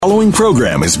Following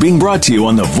program is being brought to you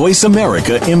on the Voice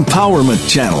America Empowerment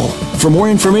Channel. For more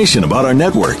information about our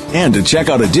network and to check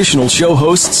out additional show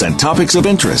hosts and topics of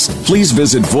interest, please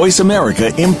visit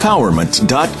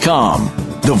voiceamericaempowerment.com.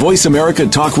 The Voice America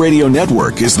Talk Radio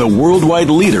Network is the worldwide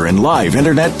leader in live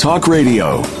Internet talk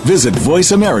radio. Visit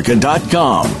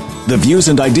voiceamerica.com. The views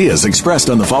and ideas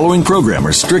expressed on the following program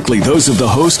are strictly those of the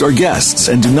host or guests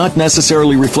and do not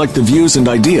necessarily reflect the views and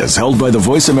ideas held by the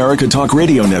Voice America Talk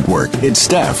Radio Network, its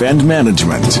staff, and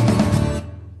management.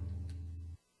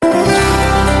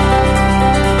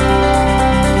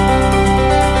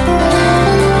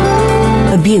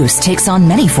 Abuse takes on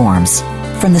many forms,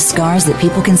 from the scars that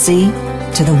people can see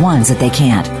to the ones that they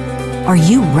can't. Are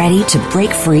you ready to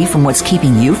break free from what's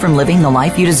keeping you from living the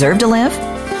life you deserve to live?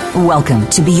 Welcome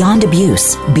to Beyond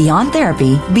Abuse, Beyond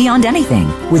Therapy, Beyond Anything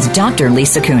with Dr.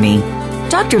 Lisa Cooney.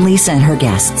 Dr. Lisa and her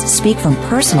guests speak from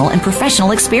personal and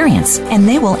professional experience, and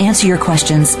they will answer your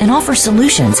questions and offer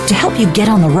solutions to help you get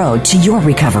on the road to your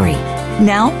recovery.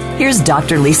 Now, here's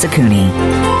Dr. Lisa Cooney.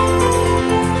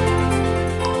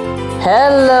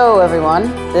 Hello, everyone.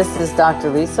 This is Dr.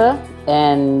 Lisa,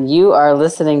 and you are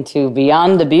listening to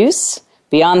Beyond Abuse,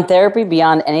 Beyond Therapy,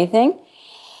 Beyond Anything.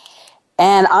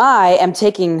 And I am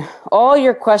taking all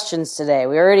your questions today.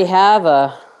 We already have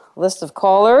a list of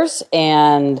callers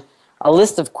and a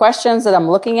list of questions that I'm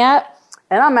looking at.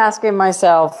 And I'm asking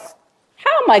myself,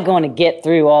 how am I going to get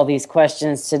through all these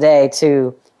questions today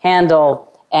to handle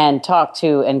and talk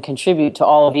to and contribute to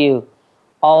all of you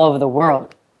all over the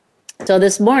world? So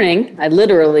this morning, I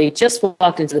literally just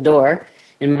walked into the door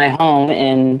in my home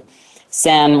in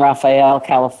San Rafael,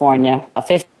 California,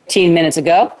 15 minutes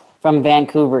ago from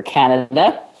Vancouver,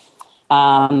 Canada.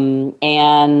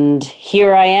 And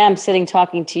here I am sitting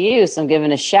talking to you. So I'm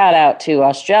giving a shout out to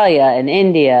Australia and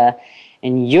India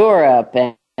and Europe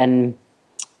and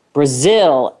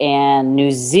Brazil and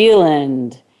New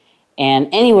Zealand and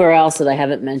anywhere else that I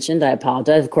haven't mentioned. I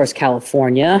apologize. Of course,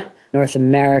 California, North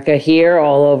America here,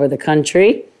 all over the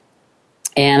country.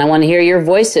 And I want to hear your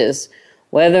voices.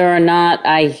 Whether or not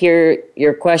I hear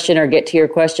your question or get to your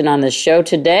question on this show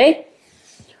today,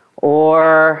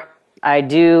 or I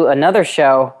do another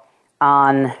show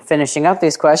on finishing up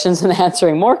these questions and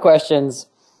answering more questions,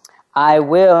 I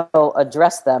will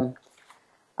address them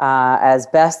as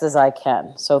best as I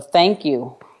can. So thank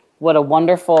you. What a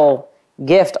wonderful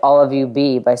gift all of you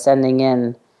be by sending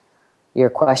in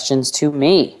your questions to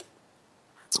me.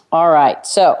 All right,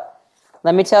 so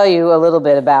let me tell you a little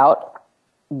bit about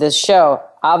this show.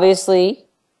 Obviously,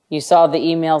 you saw the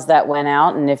emails that went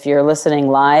out, and if you're listening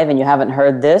live and you haven't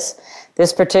heard this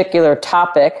particular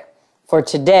topic for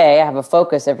today, I have a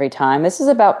focus every time. This is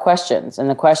about questions and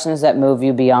the questions that move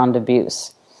you beyond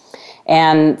abuse.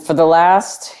 And for the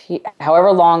last,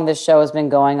 however long this show has been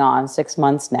going on, 6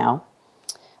 months now,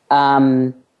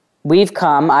 I've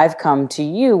come to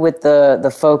you with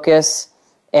the focus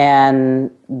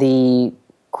and the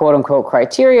quote-unquote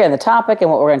criteria and the topic and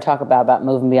what we're going to talk about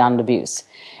moving beyond abuse.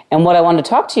 And what I want to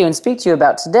talk to you and speak to you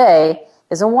about today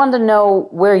is I wanted to know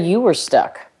where you were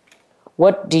stuck.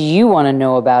 What do you want to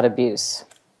know about abuse?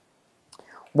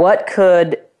 What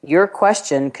could your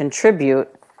question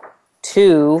contribute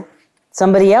to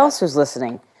somebody else who's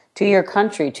listening, to your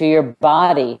country, to your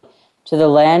body, to the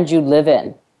land you live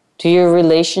in, to your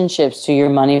relationships, to your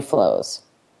money flows?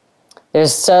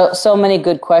 There's so many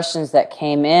good questions that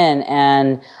came in,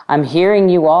 and I'm hearing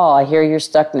you all. I hear your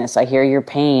stuckness. I hear your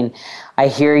pain. I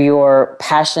hear your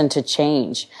passion to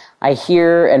change. I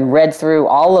hear and read through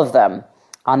all of them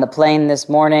on the plane this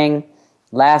morning,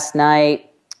 last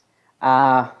night,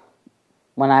 when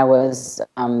I was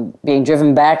being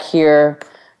driven back here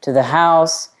to the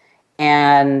house.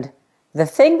 And the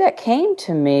thing that came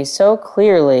to me so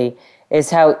clearly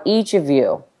is how each of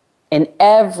you, in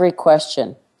every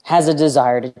question, has a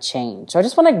desire to change. So I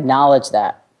just want to acknowledge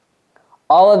that.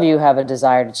 All of you have a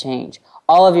desire to change.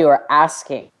 All of you are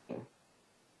asking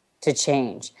to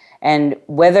change. And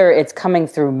whether it's coming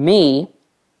through me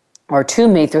or to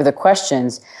me through the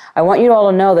questions, I want you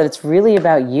all to know that it's really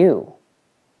about you.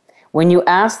 When you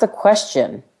ask the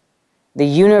question, the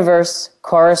universe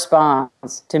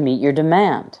corresponds to meet your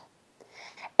demand.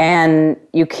 And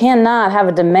you cannot have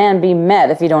a demand be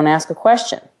met if you don't ask a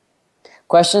question.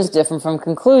 Question is different from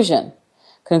conclusion.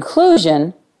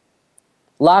 Conclusion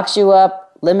locks you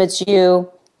up, limits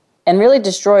you, and really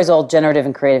destroys all generative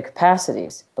and creative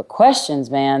capacities. But questions,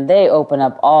 man, they open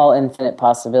up all infinite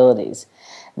possibilities.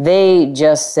 They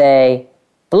just say,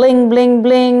 bling, bling,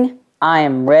 bling, I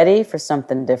am ready for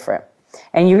something different.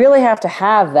 And you really have to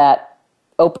have that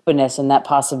openness and that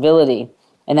possibility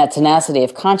and that tenacity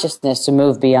of consciousness to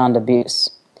move beyond abuse.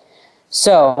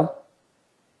 So,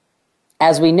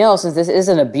 as we know, since this is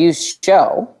an abuse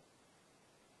show,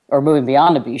 or Moving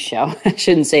Beyond Abuse show, I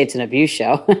shouldn't say it's an abuse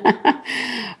show,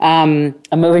 a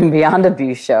Moving Beyond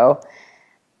Abuse show,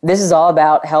 this is all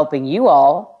about helping you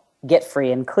all get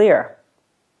free and clear.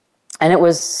 And it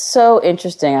was so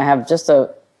interesting. I have just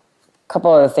a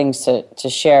couple other things to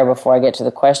share before I get to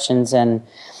the questions, and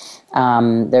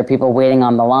there are people waiting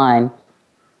on the line.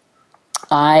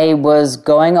 I was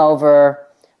going over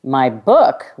my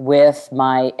book with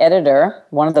my editor,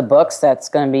 one of the books that's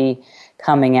going to be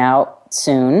coming out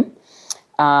soon,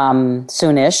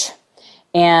 soonish,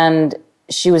 and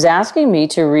she was asking me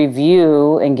to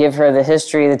review and give her the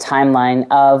history, the timeline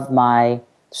of my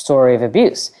story of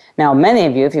abuse. Now, many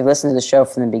of you, if you've listened to the show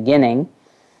from the beginning,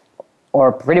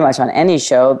 or pretty much on any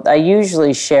show, I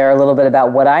usually share a little bit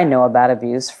about what I know about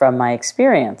abuse from my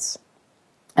experience,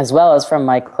 as well as from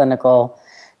my clinical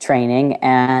training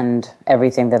and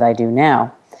everything that I do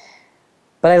now.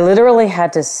 But I literally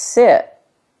had to sit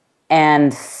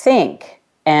and think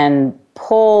and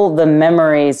pull the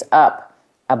memories up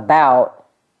about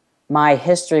my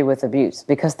history with abuse,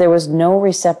 because there was no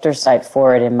receptor site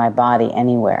for it in my body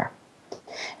anywhere.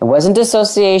 It wasn't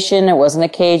dissociation. It wasn't a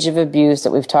cage of abuse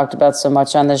that we've talked about so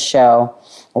much on this show.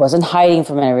 It wasn't hiding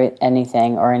from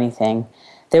anything.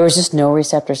 There was just no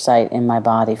receptor site in my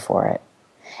body for it.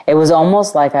 It was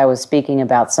almost like I was speaking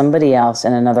about somebody else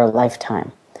in another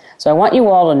lifetime. So I want you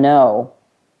all to know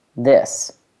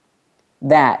this,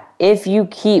 that if you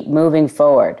keep moving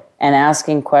forward and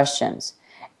asking questions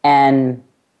and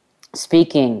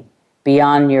speaking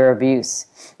beyond your abuse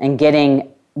and getting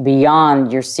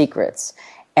beyond your secrets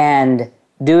and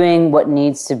doing what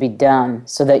needs to be done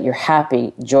so that you're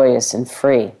happy, joyous, and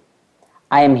free,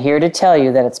 I am here to tell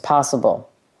you that it's possible.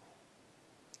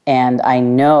 And I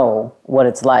know what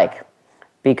it's like,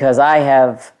 because I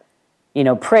have,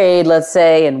 prayed, let's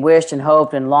say, and wished and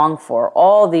hoped and longed for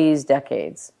all these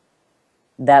decades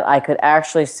that I could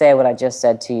actually say what I just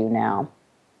said to you now.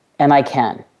 And I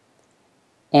can.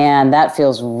 And that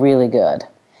feels really good.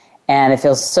 And it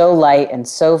feels so light and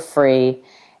so free.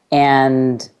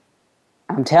 And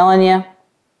I'm telling you,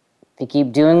 if you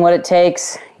keep doing what it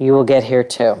takes, you will get here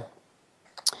too.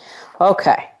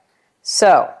 Okay,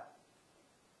 so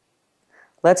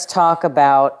let's talk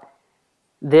about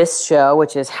this show,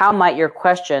 which is how might your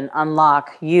question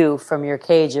unlock you from your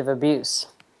cage of abuse?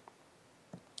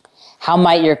 How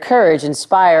might your courage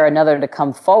inspire another to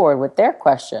come forward with their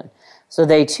question so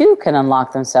they too can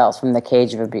unlock themselves from the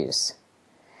cage of abuse?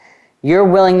 Your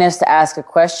willingness to ask a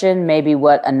question may be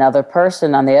what another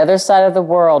person on the other side of the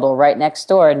world or right next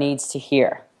door needs to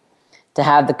hear, to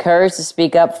have the courage to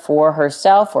speak up for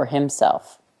herself or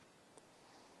himself.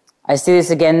 I see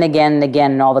this again and again and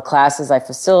again in all the classes I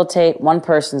facilitate. One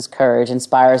person's courage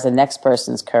inspires the next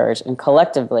person's courage, and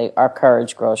collectively our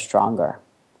courage grows stronger.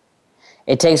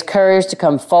 It takes courage to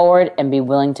come forward and be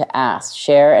willing to ask,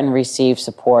 share, and receive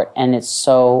support, and it's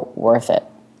so worth it.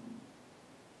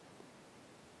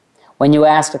 When you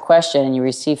ask a question and you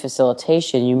receive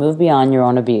facilitation, you move beyond your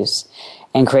own abuse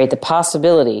and create the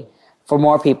possibility for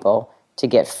more people to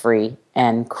get free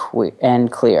and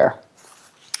clear.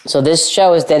 So this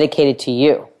show is dedicated to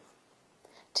you.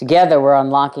 Together, we're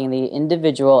unlocking the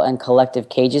individual and collective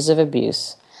cages of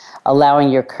abuse,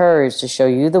 allowing your courage to show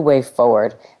you the way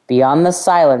forward beyond the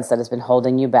silence that has been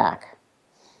holding you back.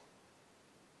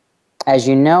 As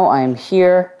you know, I am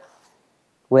here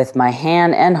with my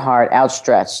hand and heart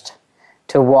outstretched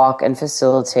to walk and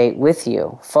facilitate with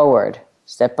you forward,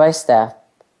 step by step,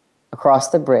 across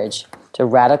the bridge to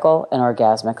radical and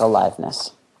orgasmic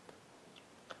aliveness.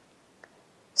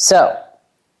 So,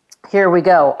 here we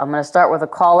go. I'm going to start with a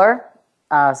caller,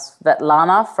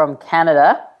 Svetlana from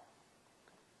Canada.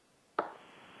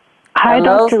 Hi,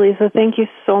 Hello? Dr. Lisa. Thank you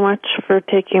so much for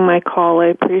taking my call. I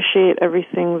appreciate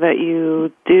everything that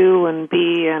you do and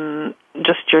be, and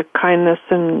just your kindness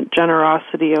and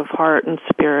generosity of heart and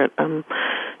spirit. I'm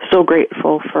so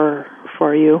grateful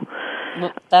for you.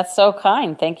 Well, that's so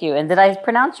kind. Thank you. And did I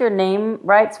pronounce your name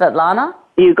right, Svetlana?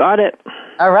 You got it.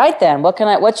 All right, then.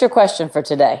 What's your question for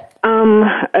today?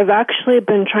 I've actually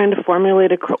been trying to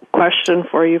formulate a question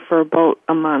for you for about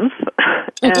a month.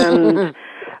 And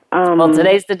well,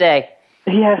 today's the day.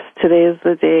 Yes, today is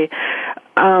the day.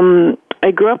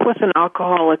 I grew up with an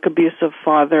alcoholic, abusive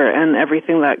father and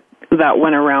everything that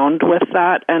went around with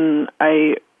that. And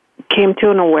I came to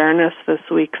an awareness this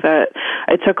week that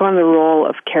I took on the role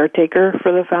of caretaker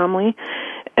for the family.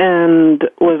 and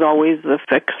was always the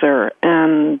fixer,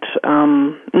 and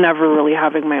never really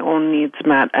having my own needs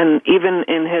met. And even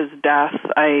in his death,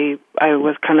 I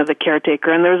was kind of the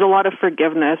caretaker, and there's a lot of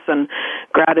forgiveness and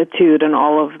gratitude and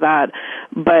all of that.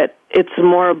 But it's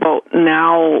more about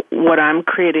now what I'm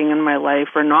creating in my life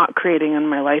or not creating in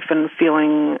my life, and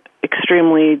feeling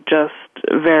extremely just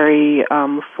very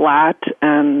flat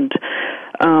and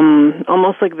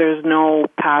almost like there's no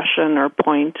passion or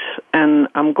point, and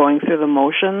I'm going through the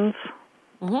motions.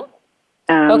 Mm-hmm.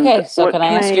 And okay, so what can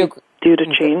I ask you do to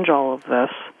change all of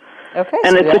this? Okay,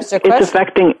 and so it's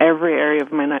affecting every area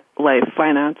of my life: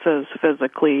 finances,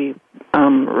 physically,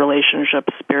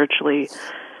 relationships, spiritually.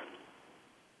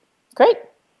 Great.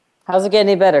 How's it get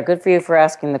any better? Good for you for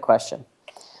asking the question.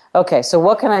 Okay, so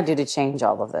what can I do to change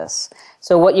all of this?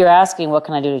 So what you're asking, what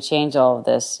can I do to change all of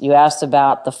this? You asked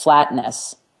about the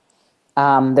flatness.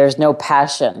 There's no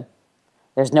passion.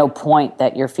 There's no point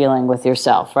that you're feeling with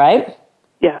yourself, right?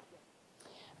 Yeah.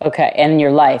 Okay, and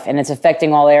your life, and it's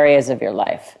affecting all areas of your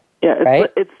life. Yeah,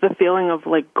 right? It's the feeling of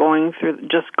like going through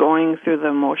the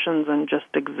emotions and just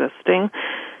existing.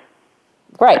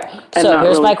 Right. So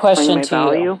here's really my question my to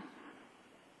value. you.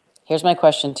 Here's my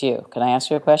question to you. Can I ask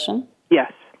you a question?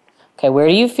 Yes. Okay, where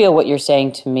do you feel what you're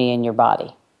saying to me in your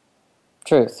body?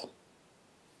 Truth.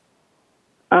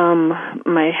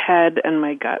 My head and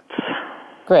my guts.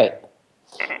 Great.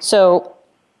 So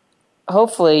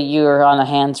hopefully you're on a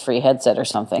hands-free headset or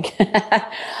something.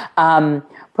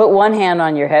 Put one hand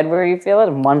on your head where you feel it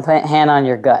and one hand on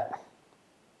your gut.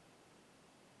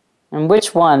 And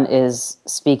which one is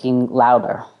speaking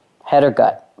louder? Head or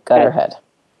gut? Gut head. Or head?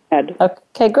 Head.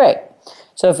 Okay, great.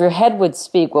 So if your head would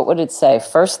speak, what would it say?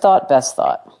 First thought, best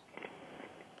thought?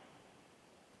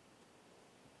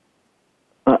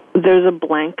 There's a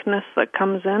blankness that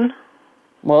comes in.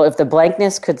 Well, if the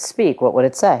blankness could speak, what would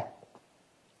it say?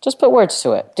 Just put words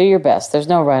to it. Do your best. There's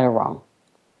no right or wrong.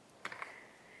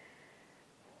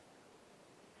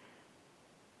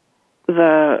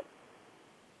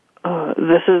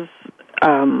 This is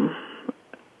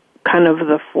kind of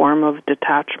the form of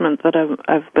detachment that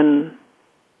I've been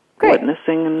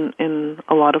witnessing in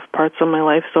a lot of parts of my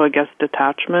life, so I guess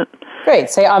detachment. Great.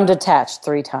 Say, I'm detached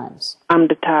 3 times. I'm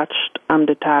detached, I'm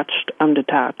detached, I'm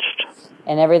detached.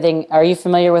 And everything, are you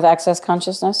familiar with access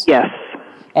consciousness? Yes.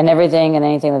 And everything and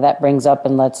anything that brings up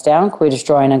and lets down, can we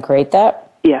destroy and uncreate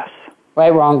that? Yes.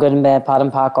 Right, wrong, good and bad, pot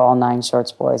and pock, all 9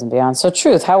 shorts, boys and beyond. So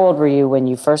truth, how old were you when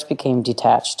you first became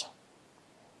detached?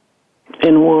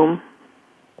 In womb.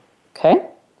 Okay.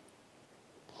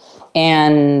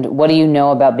 And what do you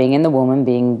know about being in the womb and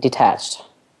being detached?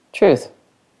 Truth.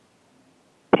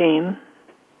 Pain.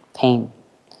 Pain.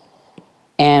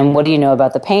 And what do you know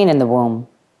about the pain in the womb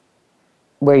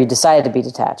where you decided to be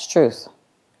detached? Truth.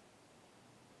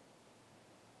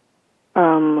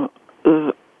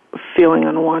 Feeling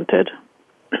unwanted.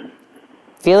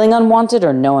 Feeling unwanted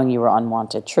or knowing you were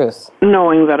unwanted? Truth.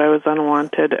 Knowing that I was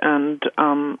unwanted and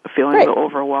feeling Great. the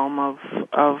overwhelm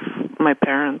of my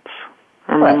parents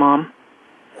or my mom.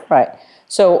 Right.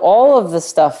 So all of the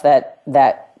stuff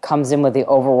that comes in with the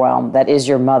overwhelm that is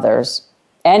your mother's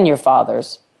and your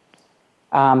father's,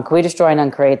 can we destroy and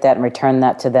uncreate that and return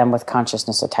that to them with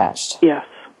consciousness attached? Yes.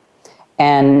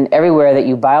 And everywhere that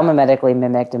you biomimetically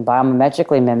mimicked and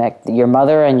biometrically mimicked your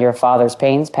mother and your father's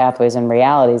pains, pathways, and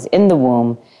realities in the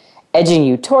womb, edging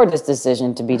you toward this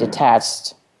decision to be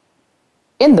detached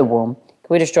in the womb, can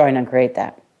we destroy and uncreate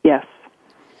that? Yes.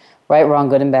 Right, wrong,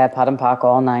 good and bad, pot and pock,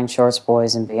 all 9 shorts,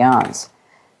 boys and beyonds.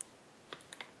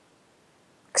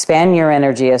 Expand your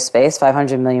energy as space,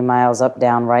 500 million miles up,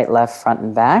 down, right, left, front,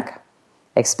 and back.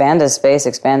 Expand as space,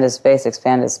 expand as space,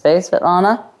 expand as space,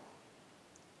 Svetlana.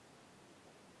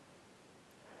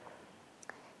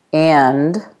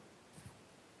 And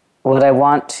what I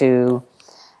want to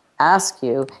ask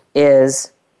you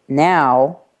is,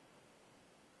 now,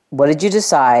 what did you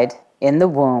decide in the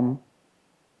womb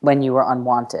when you were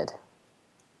unwanted?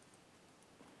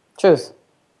 Truth.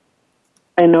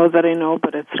 I know that I know,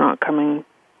 but it's not coming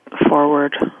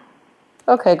forward.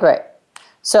 Okay, great.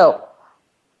 So,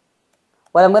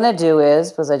 what I'm going to do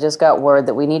is, because I just got word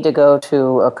that we need to go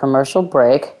to a commercial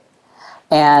break,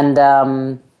 and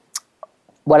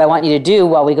what I want you to do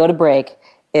while we go to break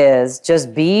is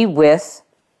just be with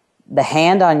the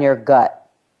hand on your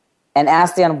gut and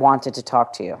ask the unwanted to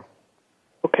talk to you.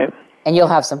 Okay. And you'll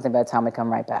have something by the time we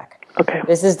come right back. Okay.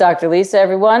 This is Dr. Lisa,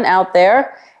 everyone out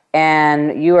there,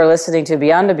 and you are listening to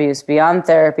Beyond Abuse, Beyond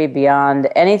Therapy, Beyond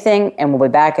Anything, and we'll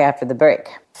be back after the break.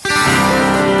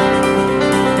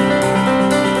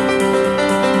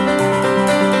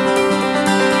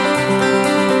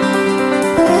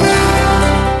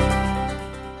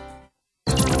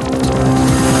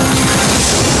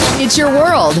 It's your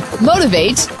world.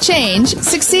 Motivate, change,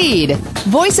 succeed.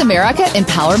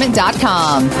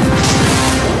 VoiceAmericaEmpowerment.com.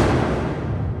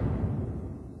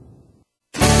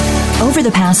 Over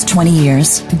the past 20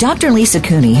 years, Dr. Lisa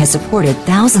Cooney has supported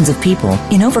thousands of people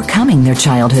in overcoming their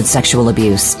childhood sexual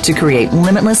abuse to create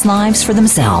limitless lives for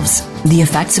themselves. The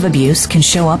effects of abuse can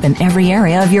show up in every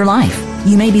area of your life.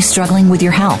 You may be struggling with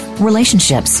your health,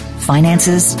 relationships,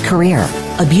 finances, career.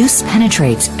 Abuse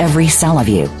penetrates every cell of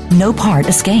you. No part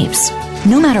escapes.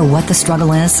 No matter what the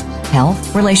struggle is,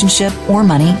 health, relationship, or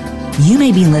money, you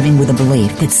may be living with a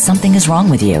belief that something is wrong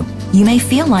with you. You may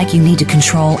feel like you need to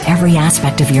control every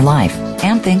aspect of your life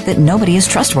and think that nobody is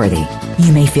trustworthy.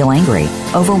 You may feel angry,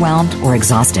 overwhelmed, or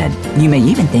exhausted. You may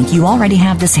even think you already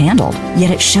have this handled,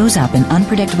 yet it shows up in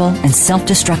unpredictable and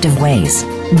self-destructive ways.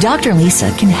 Dr.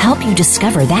 Lisa can help you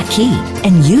discover that key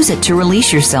and use it to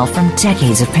release yourself from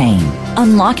decades of pain.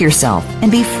 Unlock yourself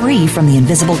and be free from the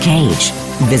invisible cage.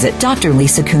 Visit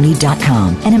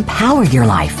drlisacooney.com and empower your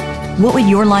life. What would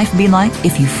your life be like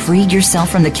if you freed yourself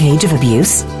from the cage of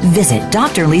abuse? Visit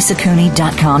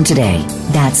drlisacooney.com today.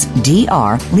 That's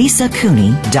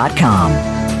drlisacooney.com.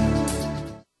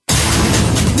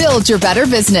 Build your better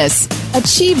business.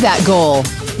 Achieve that goal.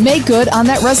 Make good on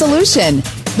that resolution.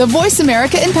 The Voice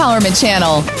America Empowerment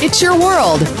Channel. It's your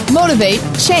world. Motivate,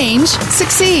 change,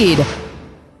 succeed.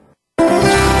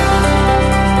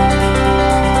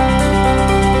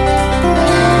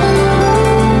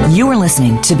 You are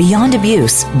listening to Beyond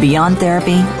Abuse, Beyond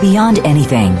Therapy, Beyond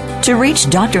Anything. To reach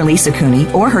Dr. Lisa Cooney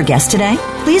or her guest today,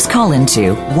 please call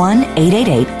into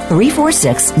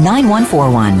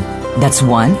 1-888-346-9141. That's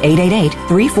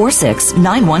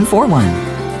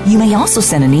 1-888-346-9141. You may also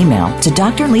send an email to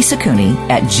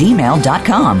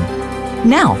drlisacooney@gmail.com.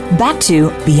 Now, back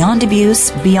to Beyond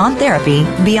Abuse, Beyond Therapy,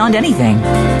 Beyond Anything.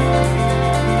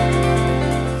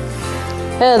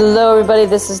 Hello, everybody.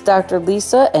 This is Dr.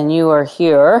 Lisa, and you are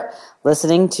here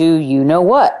listening to You Know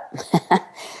What.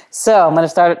 So I'm going to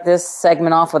start this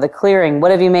segment off with a clearing.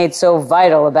 What have you made so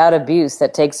vital about abuse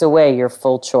that takes away your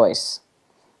full choice?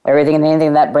 Everything and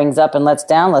anything that brings up and lets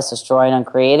down, let's destroy and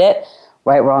uncreate it.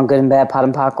 Right, wrong, good and bad, pot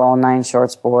and pock, all nine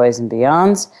shorts, boys and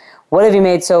beyonds. What have you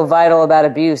made so vital about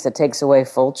abuse that takes away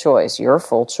full choice, your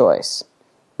full choice?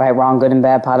 Right, wrong, good and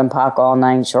bad, pot and pock, all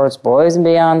nine shorts, boys and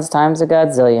beyonds, times a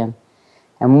godzillion.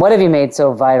 And what have you made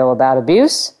so vital about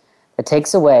abuse that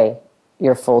takes away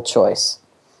your full choice?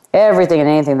 Everything and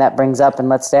anything that brings up and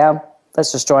lets down,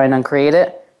 let's destroy and uncreate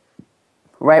it.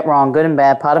 Right, wrong, good and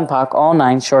bad, pot and pock, all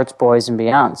nine shorts, boys and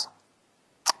beyonds.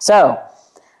 So,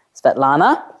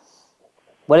 Svetlana,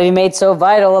 what have you made so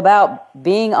vital about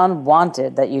being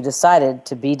unwanted that you decided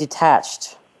to be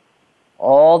detached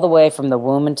all the way from the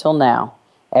womb until now?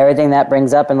 Everything that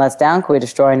brings up and lets down, can we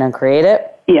destroy and uncreate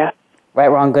it? Yeah. Right,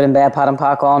 wrong, good and bad, pot and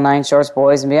pock, all nine shorts,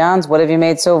 boys and beyonds. What have you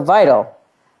made so vital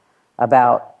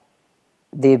about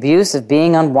the abuse of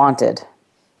being unwanted,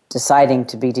 deciding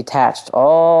to be detached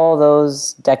all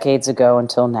those decades ago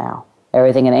until now?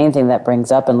 Everything and anything that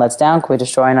brings up and lets down, can we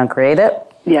destroy and uncreate it?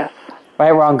 Yes.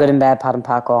 Right, wrong, good and bad, pot and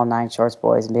pock, all nine shorts,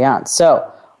 boys and beyond. So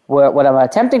what I'm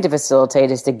attempting to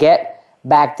facilitate is to get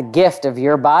back the gift of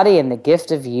your body and the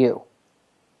gift of you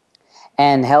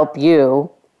and help you,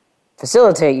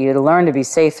 facilitate you to learn to be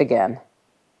safe again.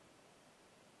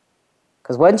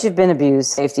 Because once you've been abused,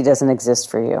 safety doesn't exist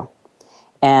for you.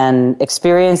 And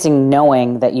experiencing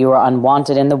knowing that you are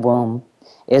unwanted in the womb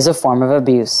is a form of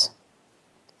abuse.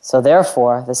 So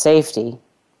therefore, the safety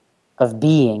of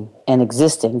being and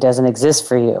existing doesn't exist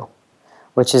for you,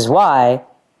 which is why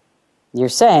you're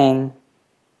saying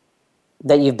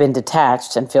that you've been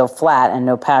detached and feel flat and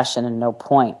no passion and no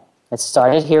point. It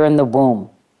started here in the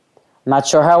womb. I'm not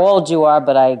sure how old you are,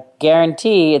 but I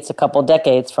guarantee it's a couple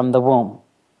decades from the womb.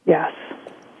 Yes.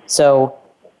 So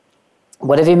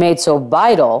what have you made so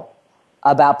vital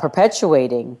about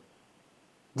perpetuating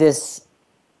this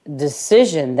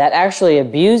decision that actually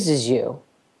abuses you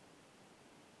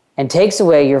and takes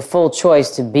away your full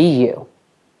choice to be you,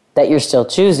 that you're still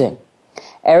choosing?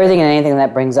 Everything and anything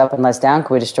that brings up and lets down,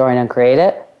 can we destroy and uncreate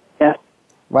it? Yes.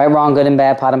 Right, wrong, good and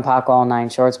bad, pot and pock, all nine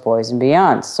shorts, boys and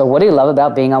beyond. So what do you love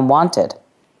about being unwanted?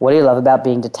 What do you love about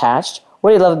being detached? What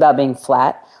do you love about being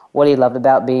flat? What do you love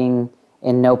about being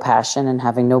in no passion and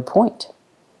having no point?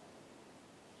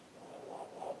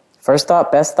 First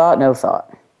thought, best thought, no thought.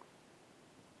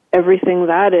 Everything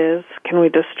that is, can we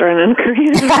destroy and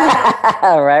uncreate it?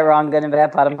 Right, wrong, good and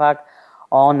bad, pot and pock,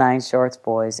 all nine shorts,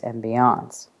 boys and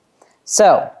beyonds.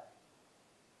 So,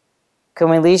 can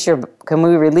we release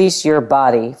your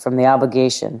body from the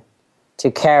obligation to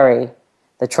carry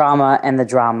the trauma and the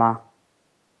drama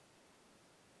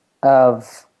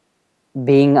of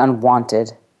being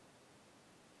unwanted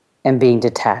and being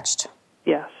detached.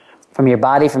 Yes. From your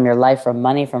body, from your life, from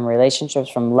money, from relationships,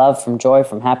 from love, from joy,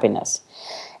 from happiness.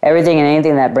 Everything and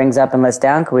anything that brings up and lets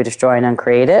down, can we destroy and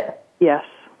uncreate it? Yes.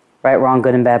 Right, wrong,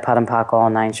 good and bad, pot and pock, all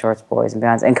nine shorts, boys and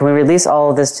beyonds. And can we release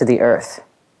all of this to the earth?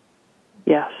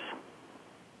 Yes.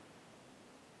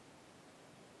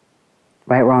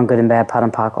 Right, wrong, good and bad, pot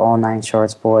and pock, all nine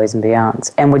shorts, boys and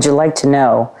beyonds. And would you like to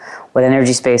know what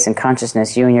energy, space, and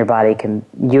consciousness you and your body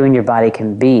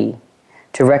can be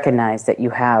to recognize that you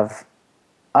have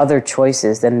other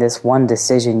choices than this one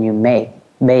decision you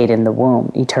made in the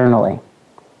womb eternally?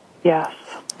 Yes.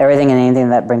 Everything and anything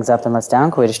that brings up and lets down,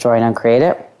 can we destroy and uncreate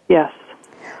it? Yes.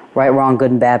 Right, wrong,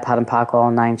 good and bad, pot and pock, all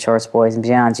nine shorts, boys and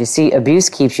beyonds. You see, abuse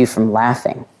keeps you from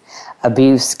laughing.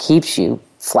 Abuse keeps you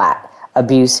flat.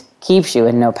 Abuse keeps you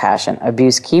in no passion.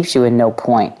 Abuse keeps you in no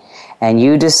point. And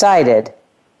you decided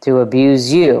to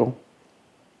abuse you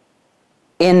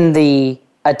in the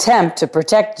attempt to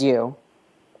protect you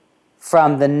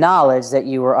from the knowledge that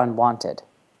you were unwanted.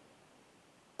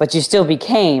 But you still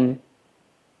became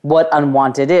what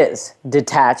unwanted is: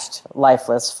 detached,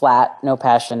 lifeless, flat, no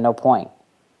passion, no point.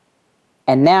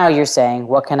 And now you're saying,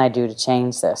 what can I do to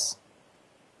change this?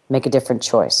 Make a different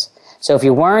choice. So if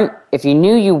you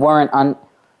knew you weren't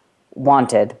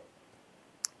unwanted,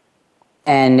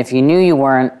 and if you knew you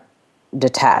weren't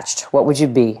detached, what would you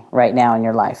be right now in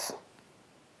your life?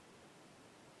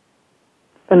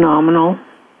 Phenomenal.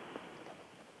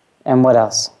 And what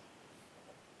else?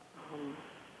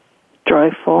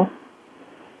 Joyful.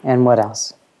 And what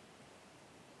else?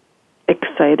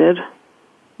 Excited.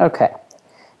 Okay.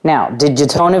 Now, did the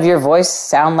tone of your voice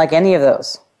sound like any of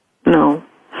those? No.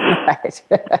 Right.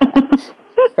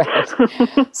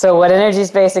 Right. So what energy,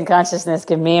 space, and consciousness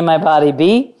can me and my body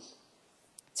be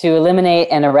to eliminate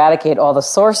and eradicate all the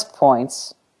source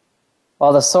points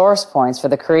for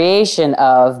the creation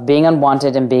of being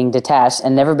unwanted and being detached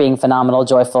and never being phenomenal,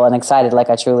 joyful, and excited like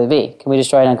I truly be? Can we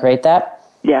destroy and uncreate that?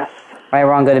 Yes. Right,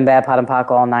 wrong, good and bad, pot and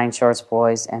pock, all nine shorts,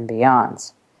 boys and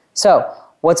beyonds. So,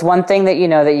 what's one thing that you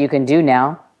know that you can do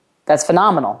now that's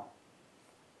phenomenal?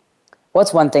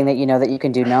 What's one thing that you know that you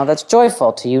can do now that's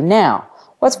joyful to you now?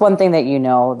 What's one thing that you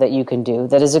know that you can do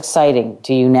that is exciting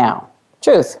to you now?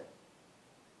 Truth.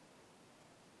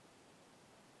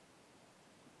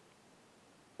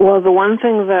 Well, the one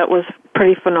thing that was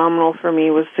pretty phenomenal for me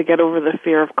was to get over the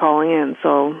fear of calling in,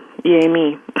 so yay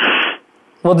me.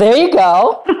 Well, there you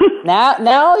go.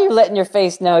 Now you're letting your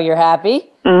face know you're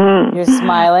happy. Mm-hmm. You're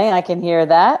smiling. I can hear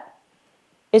that.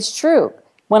 It's true.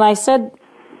 When I said,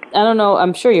 I don't know,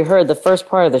 I'm sure you heard the first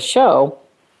part of the show,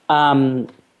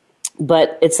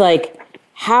 but it's like,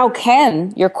 how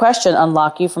can your question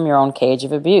unlock you from your own cage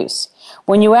of abuse?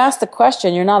 When you ask the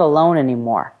question, you're not alone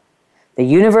anymore. The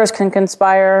universe can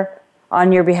conspire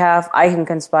on your behalf. I can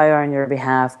conspire on your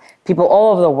behalf. People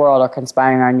all over the world are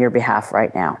conspiring on your behalf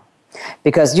right now.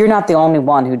 Because you're not the only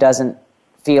one who doesn't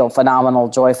feel phenomenal,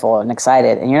 joyful, and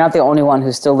excited. And you're not the only one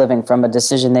who's still living from a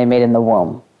decision they made in the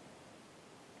womb.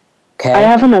 Okay? I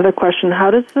have another question.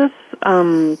 How does this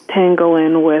tangle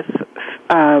in with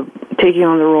taking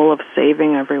on the role of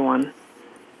saving everyone?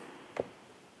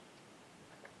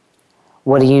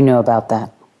 What do you know about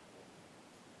that?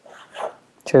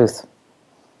 Truth.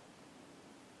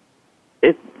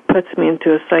 It puts me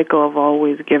into a cycle of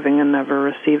always giving and never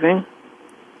receiving.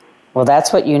 Well,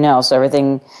 that's what you know. So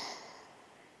everything,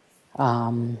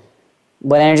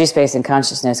 what energy, space, and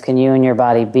consciousness can you and your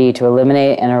body be to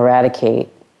eliminate and eradicate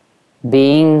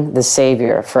being the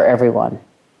savior for everyone?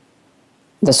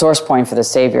 The source point for the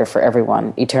savior for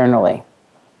everyone, eternally.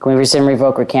 Can we rescind,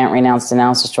 revoke, recant, renounce,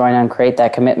 denounce, destroy, and uncreate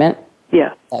that commitment?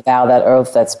 Yes. That vow, that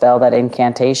oath, that spell, that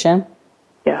incantation?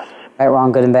 Yes. Right,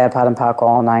 wrong, good and bad, pot and pock,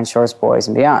 all nine shorts, boys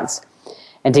and beyonds.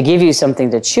 And to give you something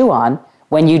to chew on,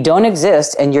 when you don't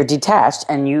exist and you're detached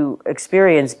and you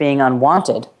experience being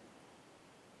unwanted,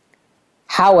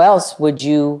 how else would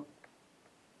you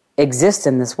exist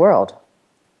in this world?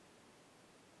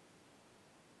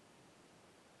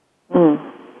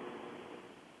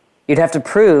 You'd have to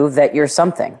prove that you're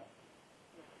something.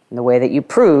 And the way that you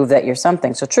prove that you're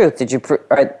something. So truth,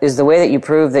 is the way that you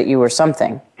prove that you were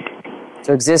something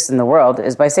to exist in the world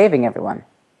is by saving everyone.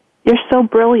 You're so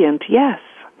brilliant, yes.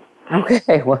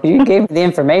 Okay, well, you gave me the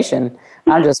information.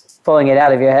 I'm just pulling it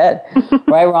out of your head.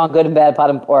 Right, wrong, good and bad, pot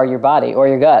and, or your body, or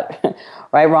your gut.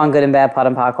 Right, wrong, good and bad, pot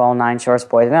and pock, all nine shorts,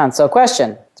 boys and beyond. So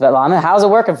question, Svetlana, how's it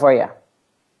working for you?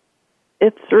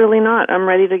 It's really not. I'm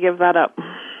ready to give that up.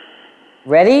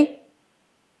 Ready?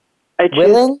 I choose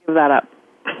Willing? to give that up.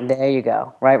 There you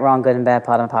go. Right, wrong, good and bad,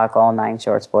 pot and pock, all 9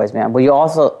 shorts, boys, man. Will you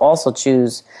also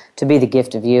choose to be the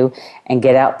gift of you and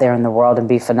get out there in the world and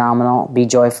be phenomenal, be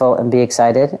joyful, and be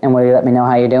excited? And will you let me know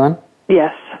how you're doing?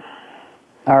 Yes.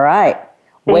 All right.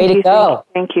 Way to go.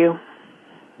 Thank you.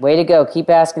 Way to go. Keep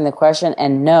asking the question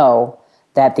and know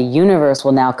that the universe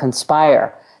will now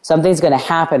conspire. Something's going to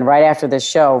happen right after this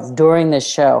show, during this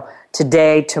show,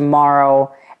 today,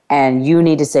 tomorrow, and you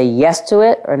need to say yes to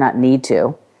it or not need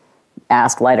to.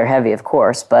 Ask light or heavy, of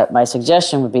course, but my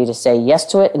suggestion would be to say yes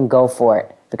to it and go for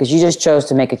it because you just chose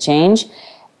to make a change.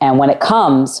 And when it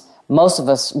comes, most of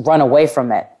us run away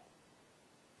from it.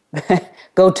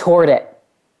 Go toward it.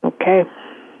 Okay.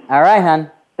 All right, hon.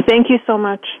 Thank you so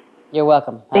much. You're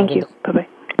welcome. Thank you. Bye-bye.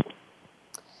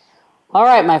 All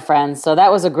right, my friends. So that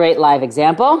was a great live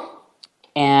example.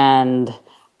 And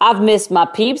I've missed my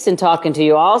peeps in talking to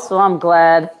you all, so I'm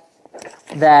glad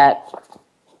that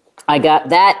I got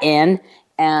that in,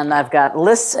 and I've got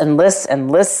lists and lists and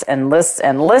lists and lists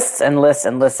and lists and lists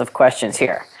and lists of questions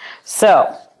here.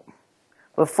 So,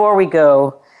 before we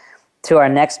go to our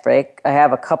next break, I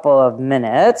have a couple of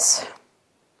minutes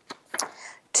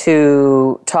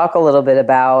to talk a little bit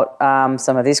about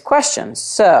some of these questions.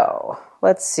 So,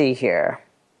 let's see here.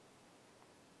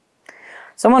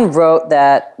 Someone wrote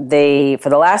that for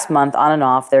the last month, on and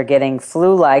off, they're getting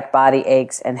flu-like body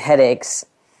aches and headaches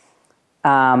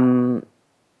that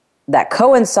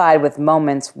coincide with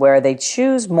moments where they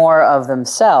choose more of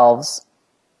themselves,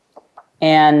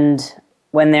 and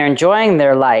when they're enjoying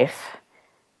their life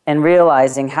and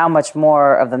realizing how much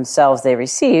more of themselves they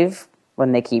receive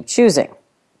when they keep choosing.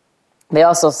 They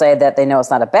also say that they know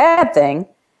it's not a bad thing,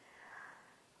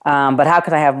 but how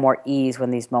can I have more ease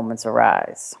when these moments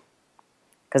arise?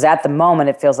 Because at the moment,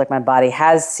 it feels like my body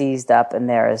has seized up and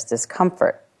there is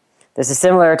discomfort. This is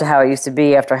similar to how it used to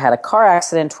be after I had a car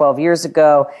accident 12 years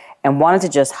ago and wanted to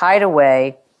just hide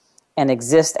away and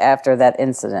exist after that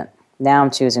incident. Now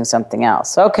I'm choosing something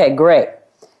else. Okay, great.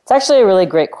 It's actually a really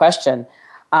great question.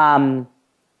 And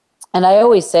I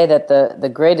always say that the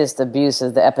greatest abuse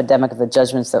is the epidemic of the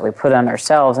judgments that we put on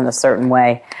ourselves in a certain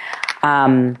way.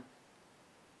 But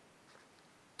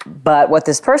what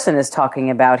this person is talking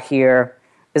about here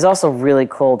is also really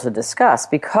cool to discuss,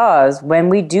 because when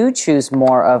we do choose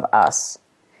more of us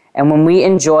and when we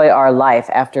enjoy our life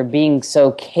after being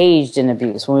so caged in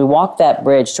abuse, when we walk that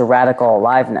bridge to radical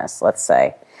aliveness, let's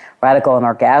say, radical and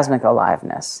orgasmic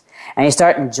aliveness, and you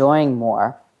start enjoying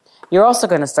more, you're also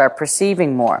going to start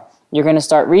perceiving more. You're going to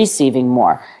start receiving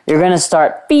more. You're going to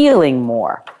start feeling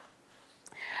more.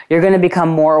 You're going to become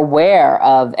more aware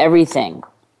of everything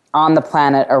on the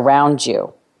planet around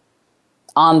you,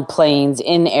 on planes,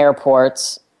 in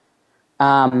airports,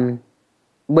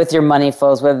 with your money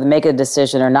flows, whether to make a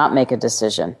decision or not make a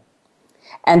decision.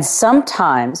 And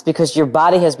sometimes, because your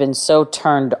body has been so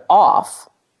turned off,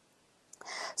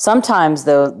 sometimes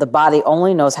the body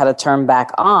only knows how to turn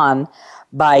back on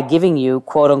by giving you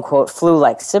quote-unquote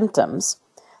flu-like symptoms.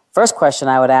 First question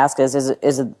I would ask is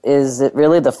it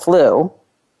really the flu,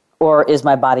 or is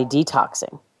my body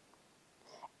detoxing?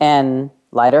 And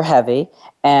light or heavy,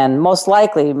 and most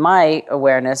likely my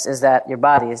awareness is that your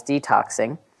body is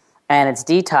detoxing, and it's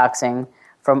detoxing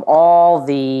from all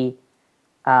the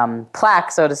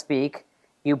plaque, so to speak,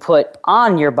 you put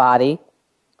on your body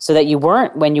so that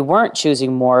when you weren't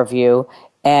choosing more of you,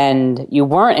 and you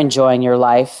weren't enjoying your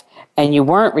life, and you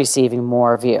weren't receiving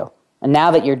more of you. And now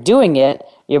that you're doing it,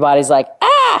 your body's like,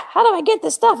 how do I get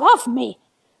this stuff off of me?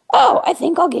 Oh, I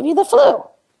think I'll give you the flu.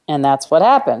 And that's what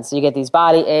happens. So you get these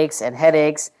body aches and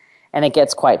headaches, and it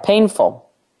gets quite painful.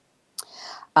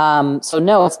 So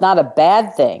no, it's not a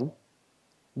bad thing,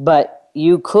 but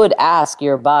you could ask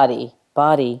your body,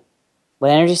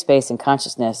 what energy, space, and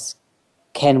consciousness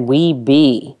can we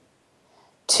be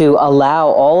to allow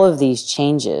all of these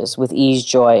changes with ease,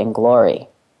 joy, and glory?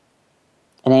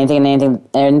 And anything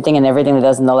and everything that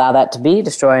doesn't allow that to be,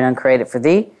 destroy and uncreate it for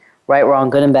thee. Right, wrong,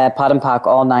 good and bad, pot and pock,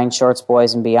 all 9 shorts,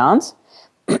 boys, and beyonds.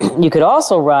 You could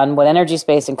also run what energy,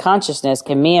 space, and consciousness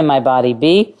can me and my body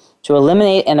be to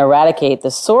eliminate and eradicate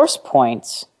the source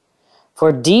points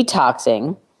for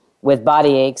detoxing with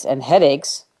body aches and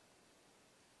headaches,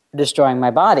 destroying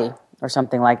my body, or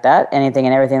something like that. Anything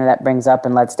and everything that brings up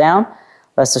and lets down,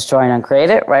 let's destroy and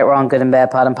uncreate it. Right, wrong, good and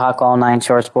bad, pot and pock, all 9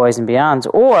 shorts, boys, and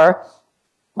beyonds. Or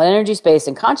what energy, space,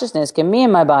 and consciousness can me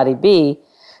and my body be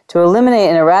to eliminate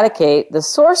and eradicate the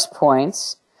source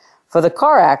points for the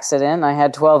car accident I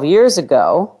had 12 years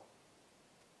ago.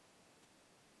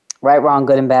 Right, wrong,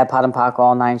 good and bad, pot and pock,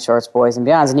 all 9 shorts, boys, and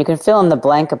beyonds. And you can fill in the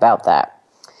blank about that.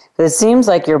 Because it seems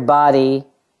like your body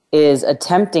is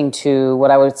attempting to,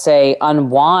 what I would say,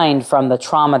 unwind from the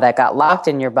trauma that got locked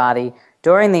in your body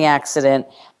during the accident,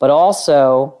 but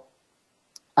also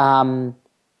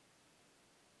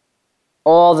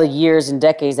all the years and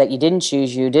decades that you didn't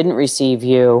choose you, didn't receive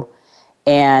you,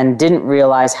 and didn't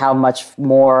realize how much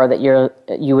more that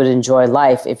you would enjoy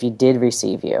life if you did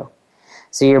receive you.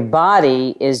 So your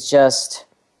body is just,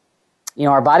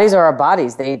 our bodies are our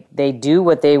bodies. They do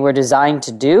what they were designed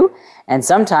to do, and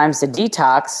sometimes to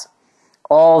detox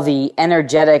all the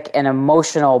energetic and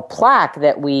emotional plaque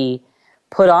that we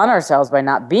put on ourselves by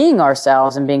not being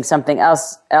ourselves and being something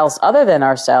else other than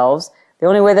ourselves. The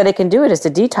only way that it can do it is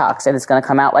to detox, and it's going to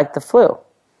come out like the flu.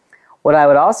 What I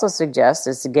would also suggest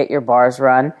is to get your bars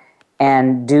run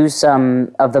and do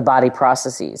some of the body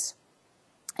processes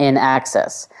in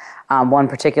Access. One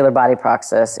particular body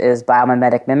process is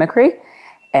biomimetic mimicry,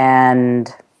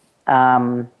 and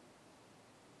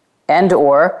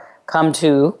or come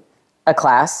to a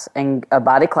class, and a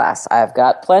body class. I've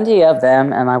got plenty of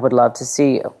them, and I would love to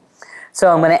see you.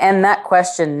 So I'm going to end that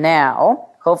question now.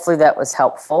 Hopefully that was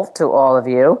helpful to all of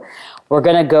you. We're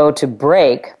going to go to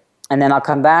break, and then I'll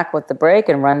come back with the break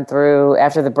and run through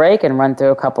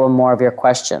a couple of more of your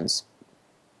questions.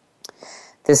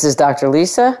 This is Dr.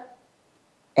 Lisa,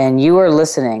 and you are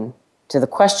listening to the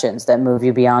questions that move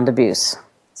you beyond abuse.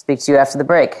 Speak to you after the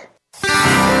break.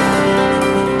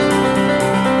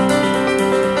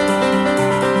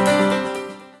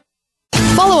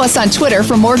 Follow us on Twitter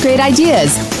for more great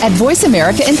ideas at Voice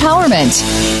America Empowerment.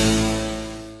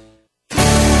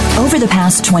 Over the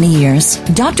past 20 years,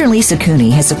 Dr. Lisa Cooney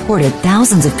has supported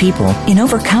thousands of people in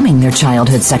overcoming their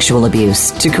childhood sexual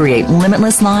abuse to create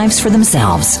limitless lives for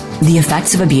themselves. The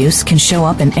effects of abuse can show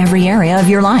up in every area of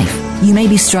your life. You may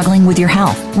be struggling with your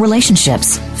health,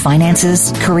 relationships,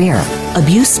 finances, career.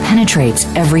 Abuse penetrates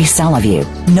every cell of you.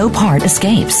 No part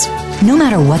escapes. No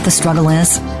matter what the struggle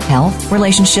is, health,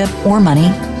 relationship, or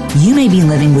money, you may be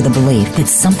living with a belief that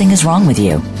something is wrong with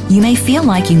you. You may feel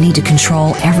like you need to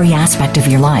control every aspect of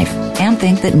your life and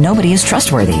think that nobody is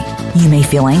trustworthy. You may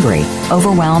feel angry,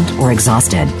 overwhelmed, or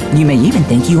exhausted. You may even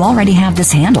think you already have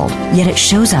this handled, yet it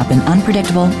shows up in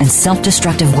unpredictable and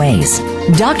self-destructive ways.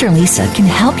 Dr. Lisa can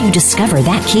help you discover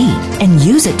that key and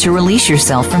use it to release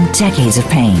yourself from decades of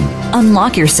pain.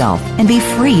 Unlock yourself and be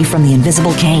free from the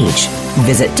invisible cage.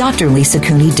 Visit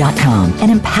drlisacooney.com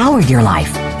and empower your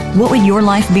life. What would your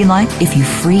life be like if you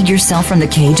freed yourself from the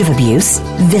cage of abuse?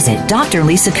 Visit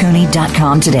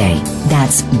drlisacooney.com today.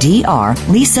 That's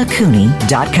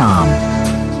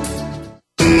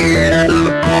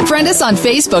drlisacooney.com. Friend us on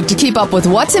Facebook to keep up with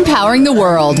what's empowering the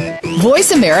world.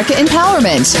 Voice America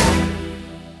Empowerment.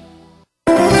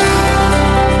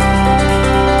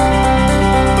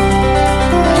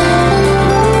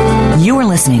 You are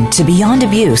listening to Beyond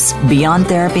Abuse, Beyond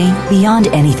Therapy, Beyond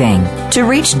Anything. To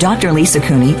reach Dr. Lisa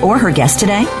Cooney or her guest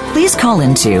today, please call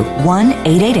into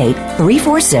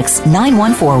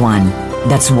 1-888-346-9141.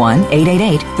 That's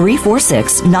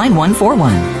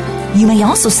 1-888-346-9141. You may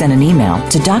also send an email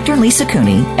to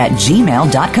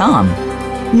drlisacooney@gmail.com.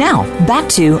 Now, back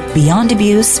to Beyond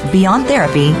Abuse, Beyond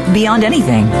Therapy, Beyond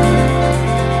Anything.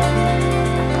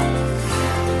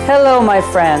 Hello, my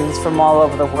friends from all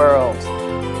over the world.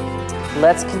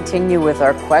 Let's continue with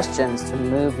our questions to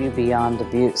move you beyond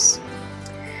abuse.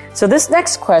 So this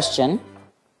next question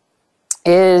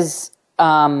is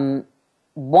one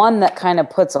that kind of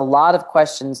puts a lot of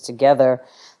questions together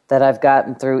that I've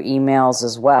gotten through emails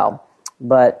as well.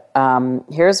 But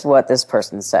here's what this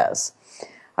person says.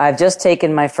 I've just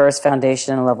taken my first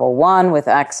foundation level 1 with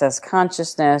Access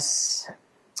Consciousness,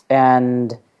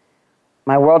 and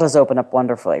my world has opened up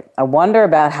wonderfully. I wonder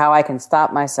about how I can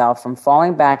stop myself from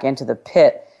falling back into the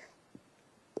pit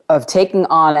of taking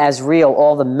on as real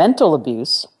all the mental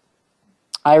abuse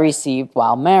I received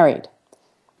while married.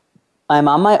 I'm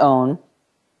on my own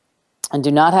and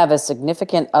do not have a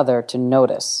significant other to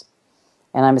notice,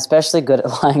 and I'm especially good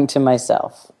at lying to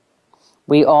myself.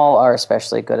 We all are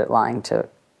especially good at lying to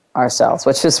ourselves,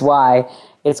 which is why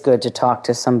it's good to talk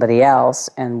to somebody else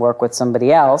and work with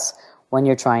somebody else when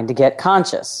you're trying to get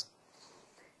conscious.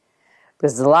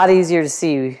 Because it's a lot easier to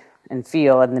see and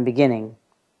feel in the beginning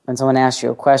when someone asks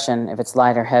you a question, if it's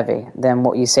light or heavy, than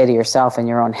what you say to yourself in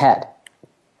your own head.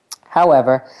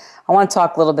 However, I want to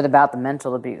talk a little bit about the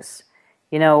mental abuse.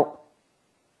 You know,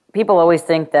 people always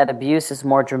think that abuse is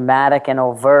more dramatic and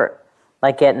overt,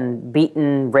 like getting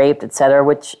beaten, raped, etc.,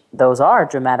 which those are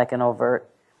dramatic and overt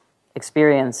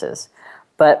experiences.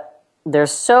 But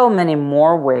there's so many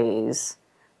more ways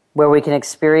where we can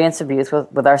experience abuse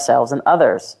with ourselves and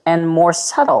others, and more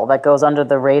subtle that goes under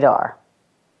the radar.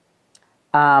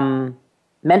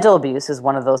 mental abuse is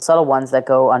one of those subtle ones that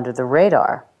go under the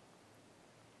radar.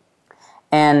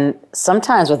 And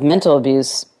sometimes with mental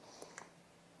abuse,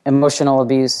 emotional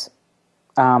abuse,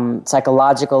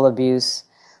 psychological abuse,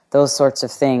 those sorts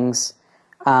of things,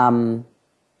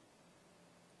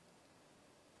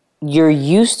 you're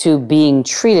used to being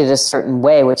treated a certain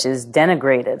way, which is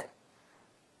denigrated.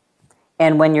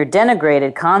 And when you're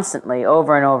denigrated constantly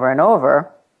over and over and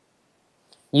over,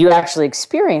 you actually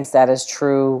experience that as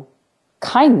true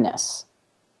kindness.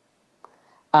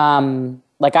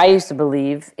 Like I used to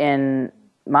believe in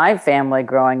my family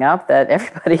growing up that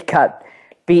everybody got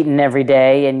beaten every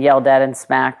day and yelled at and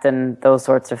smacked and those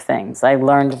sorts of things. I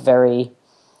learned very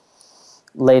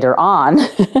later on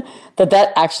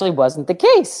that actually wasn't the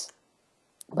case.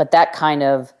 But that kind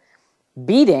of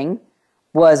beating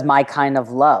was my kind of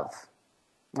love.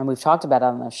 And we've talked about it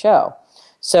on the show.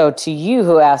 So to you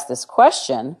who asked this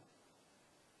question,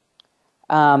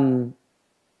 what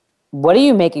are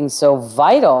you making so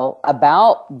vital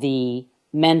about the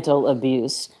mental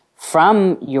abuse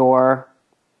from your,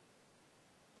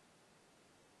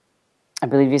 I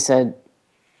believe you said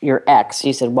your ex,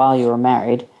 you said while you were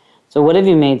married. So what have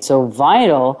you made so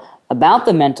vital about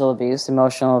the mental abuse,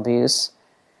 emotional abuse,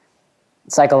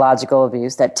 psychological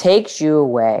abuse that takes you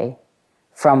away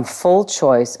from full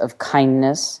choice of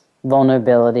kindness,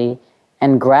 vulnerability,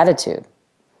 and gratitude?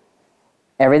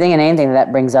 Everything and anything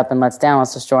that brings up and lets down,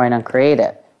 let's destroy and uncreate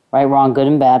it. Right, wrong, good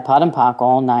and bad, pot and pock,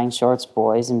 all 9 shorts,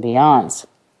 boys, and beyonds.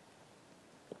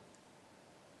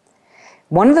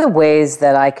 One of the ways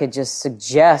that I could just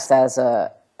suggest as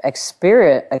a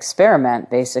experiment,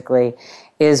 basically,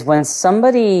 is when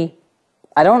somebody,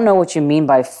 I don't know what you mean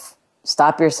by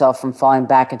stop yourself from falling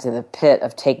back into the pit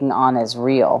of taking on as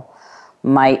real.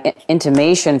 My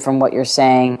intimation from what you're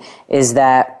saying is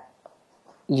that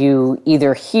you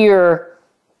either hear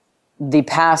the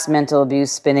past mental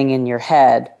abuse spinning in your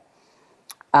head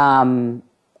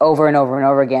over and over and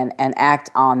over again and act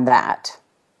on that.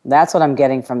 That's what I'm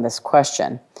getting from this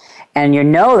question. And you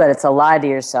know that it's a lie to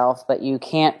yourself, but you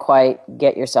can't quite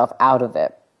get yourself out of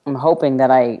it. I'm hoping that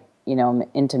I'm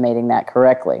intimating that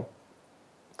correctly.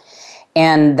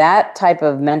 And that type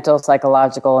of mental,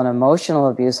 psychological, and emotional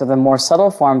abuse are the more subtle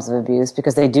forms of abuse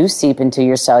because they do seep into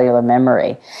your cellular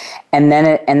memory. And then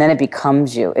it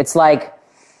becomes you. It's like,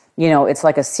 it's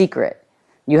like a secret.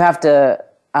 You have to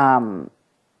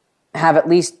have at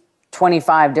least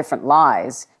 25 different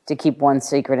lies to keep one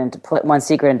secret into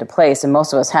place, and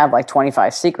most of us have like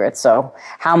 25 secrets. So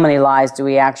how many lies do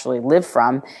we actually live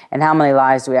from, and how many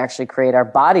lies do we actually create our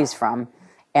bodies from,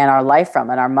 and our life from,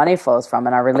 and our money flows from,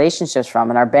 and our relationships from,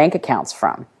 and our bank accounts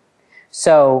from?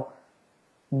 So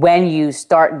when you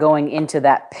start going into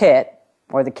that pit,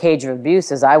 or the cage of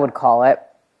abuse, as I would call it,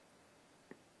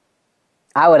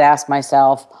 I would ask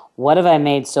myself, what have I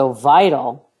made so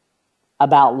vital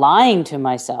about lying to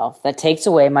myself that takes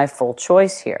away my full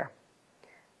choice here?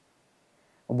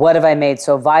 What have I made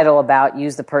so vital about,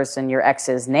 use the person, your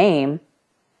ex's name,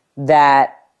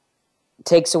 that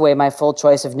takes away my full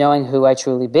choice of knowing who I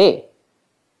truly be?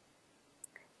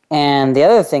 And the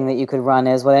other thing that you could run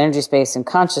is, what energy, space, and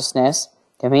consciousness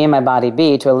can me and my body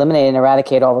be to eliminate and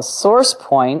eradicate all the source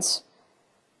points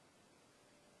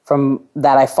from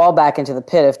that I fall back into the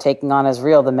pit of taking on as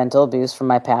real the mental abuse from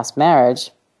my past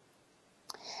marriage,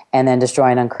 and then destroy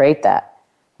and uncreate that.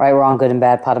 Right, wrong, good and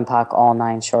bad, pot and pock, all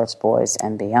 9 shorts, boys,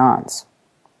 and beyonds.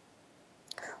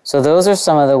 So those are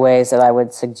some of the ways that I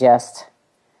would suggest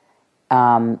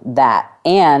that.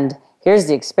 And here's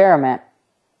the experiment.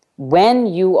 When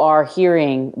you are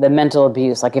hearing the mental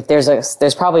abuse, like if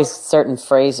there's probably certain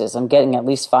phrases, I'm getting at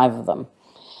least 5 of them,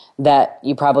 that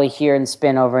you probably hear and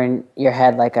spin over in your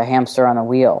head like a hamster on a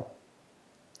wheel.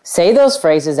 Say those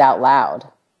phrases out loud.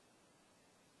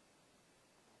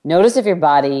 Notice if your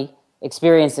body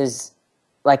experiences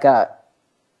like a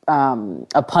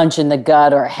punch in the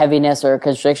gut, or a heaviness, or a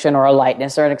constriction, or a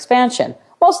lightness, or an expansion.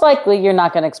 Most likely you're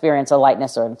not going to experience a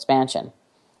lightness or an expansion.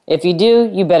 If you do,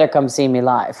 you better come see me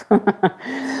live.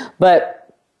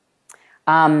 But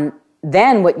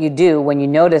then what you do when you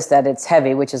notice that it's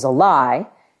heavy, which is a lie,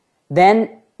 then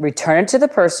return it to the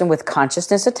person with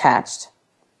consciousness attached.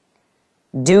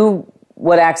 Do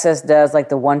what Access does, like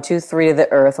the 1, 2, 3 of the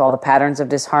earth, all the patterns of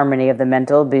disharmony of the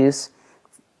mental abuse,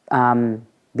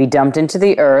 be dumped into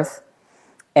the earth,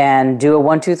 and do a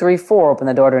 1, 2, 3, 4, open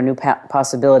the door to a new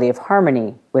possibility of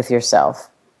harmony with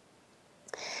yourself.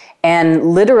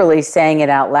 And literally saying it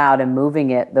out loud and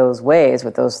moving it those ways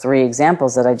with those 3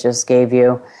 examples that I just gave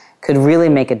you could really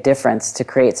make a difference to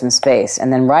create some space.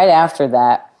 And then right after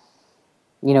that,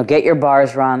 get your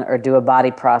bars run or do a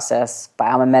body process.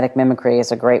 Biomimetic mimicry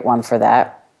is a great one for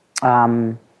that.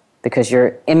 because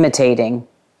you're imitating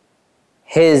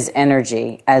his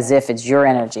energy as if it's your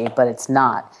energy, but it's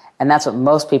not. And that's what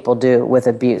most people do with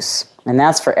abuse. And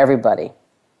that's for everybody.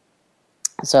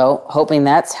 So, hoping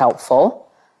that's helpful.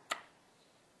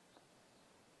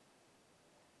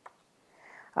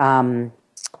 And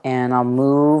I'll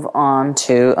move on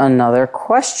to another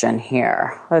question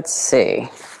here. Let's see.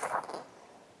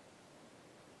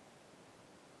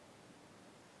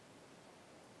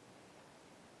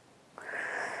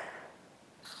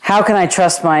 How can I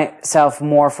trust myself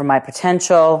more for my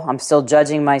potential? I'm still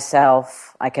judging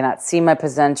myself. I cannot see my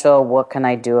potential. What can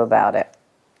I do about it?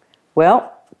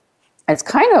 Well, it's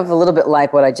kind of a little bit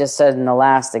like what I just said in the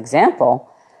last example.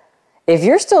 If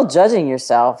you're still judging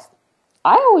yourself,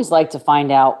 I always like to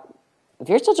find out, if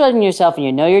you're still judging yourself and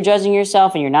you know you're judging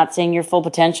yourself and you're not seeing your full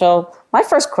potential, my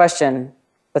first question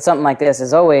with something like this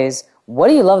is always, what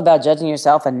do you love about judging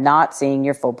yourself and not seeing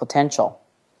your full potential?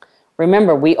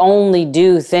 Remember, we only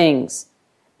do things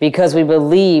because we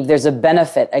believe there's a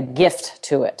benefit, a gift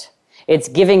to it. It's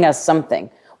giving us something.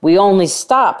 We only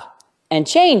stop and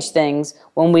change things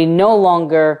when we no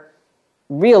longer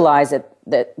realize that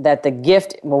the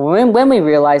gift, when we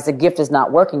realize the gift is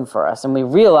not working for us and we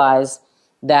realize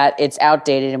that it's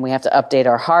outdated and we have to update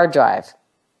our hard drive,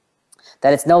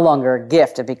 that it's no longer a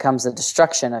gift, it becomes a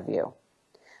destruction of you.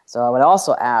 So I would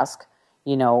also ask,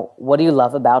 what do you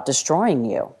love about destroying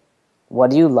you? What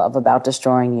do you love about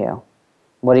destroying you?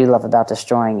 What do you love about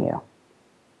destroying you?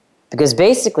 Because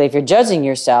basically, if you're judging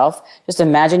yourself, just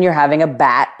imagine you're having a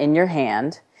bat in your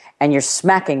hand and you're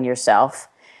smacking yourself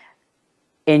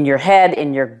in your head,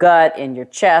 in your gut, in your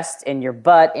chest, in your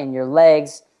butt, in your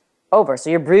legs, over. So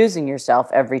you're bruising yourself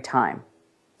every time.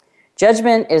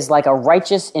 Judgment is like a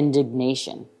righteous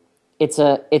indignation. It's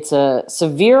a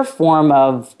severe form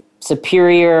of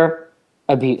superior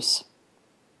abuse.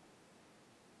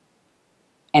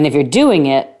 And if you're doing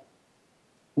it,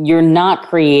 you're not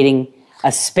creating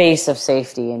a space of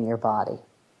safety in your body.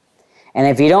 And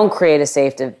if you don't create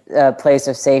a place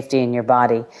of safety in your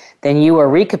body, then you are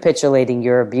recapitulating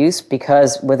your abuse,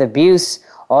 because with abuse,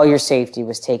 all your safety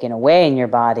was taken away in your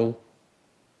body.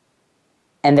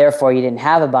 And therefore, you didn't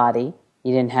have a body,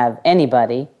 you didn't have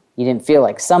anybody, you didn't feel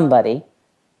like somebody,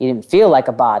 you didn't feel like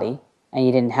a body, and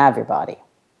you didn't have your body.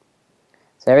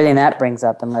 So everything that brings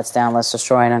up and lets down, let's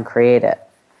destroy and uncreate it.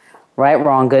 Right,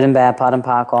 wrong, good and bad, pot and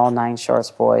pock, all 9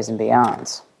 shorts, boys and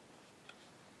beyonds.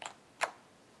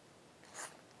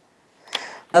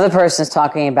 Another person is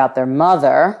talking about their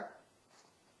mother.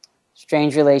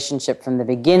 Strange relationship from the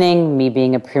beginning, me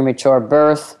being a premature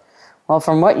birth. Well,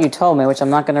 from what you told me, which I'm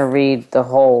not going to read the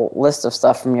whole list of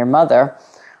stuff from your mother,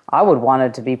 I would want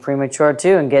it to be premature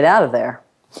too and get out of there.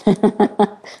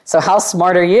 So how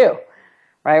smart are you?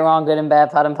 Right, wrong, good and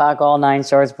bad, pot and pock, all 9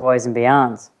 shorts, boys and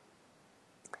beyonds.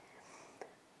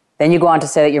 Then you go on to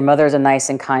say that your mother is a nice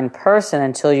and kind person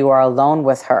until you are alone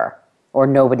with her, or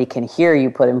nobody can hear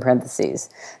you, put in parentheses.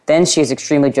 Then she is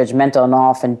extremely judgmental and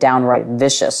often downright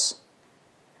vicious.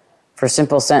 For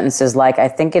simple sentences like, I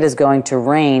think it is going to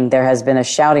rain, there has been a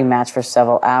shouting match for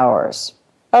several hours.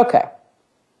 Okay.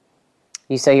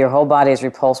 You say your whole body is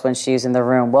repulsed when she's in the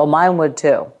room. Well, mine would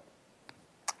too.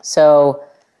 So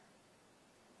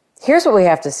here's what we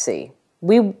have to see.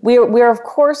 We're of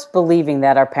course believing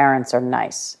that our parents are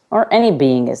nice, or any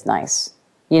being is nice.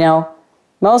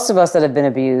 Most of us that have been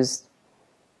abused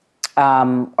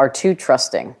are too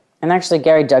trusting. And actually,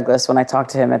 Gary Douglas, when I talked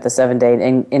to him at the 7-day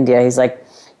in India, he's like,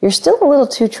 you're still a little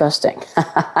too trusting.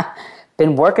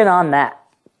 Been working on that.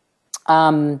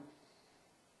 And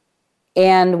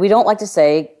we don't like to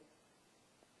say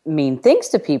mean things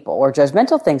to people or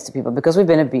judgmental things to people because we've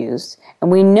been abused,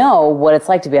 and we know what it's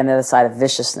like to be on the other side of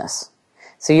viciousness.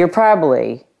 So you're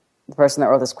probably, the person that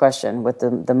wrote this question with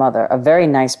the mother, a very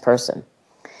nice person.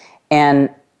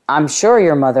 And I'm sure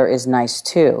your mother is nice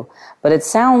too, but it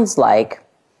sounds like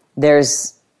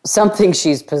there's something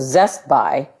she's possessed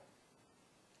by,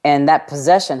 and that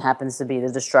possession happens to be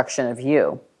the destruction of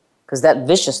you, because that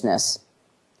viciousness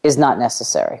is not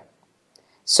necessary.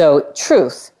 So,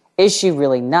 truth, is she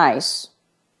really nice,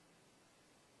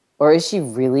 or is she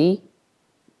really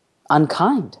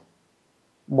unkind?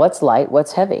 What's light,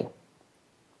 what's heavy?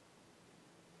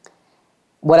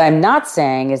 What I'm not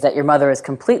saying is that your mother is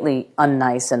completely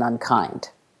unnice and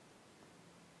unkind.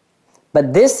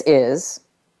 But this is,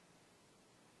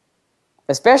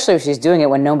 especially if she's doing it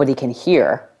when nobody can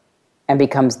hear and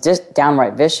becomes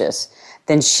downright vicious,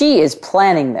 then she is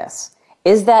planning this.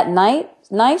 Is that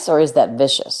nice or is that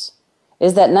vicious?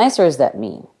 Is that nice or is that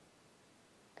mean?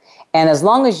 And as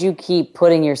long as you keep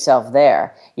putting yourself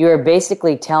there, you are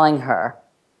basically telling her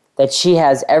that she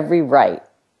has every right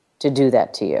to do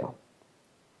that to you.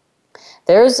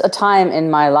 There's a time in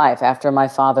my life after my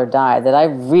father died that I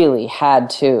really had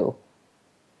to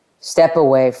step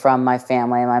away from my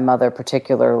family and my mother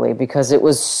particularly because it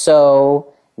was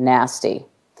so nasty.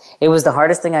 It was the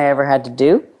hardest thing I ever had to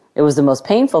do. It was the most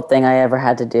painful thing I ever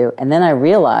had to do. And then I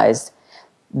realized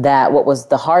that what was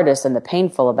the hardest and the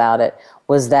painful about it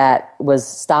was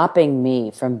stopping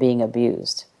me from being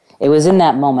abused. It was in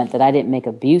that moment that I didn't make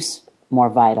abuse more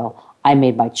vital. I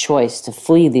made my choice to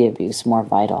flee the abuse more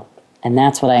vital. And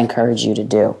that's what I encourage you to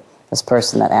do, this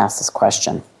person that asked this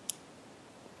question.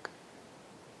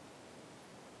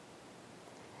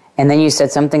 And then you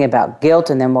said something about guilt,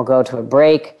 and then we'll go to a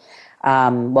break.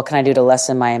 What can I do to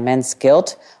lessen my immense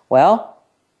guilt? Well,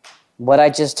 what I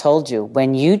just told you.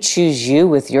 When you choose you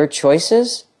with your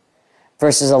choices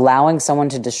versus allowing someone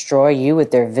to destroy you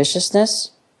with their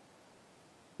viciousness,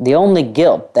 the only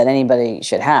guilt that anybody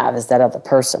should have is that other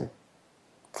person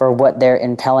for what they're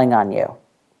impelling on you.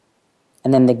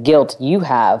 And then the guilt you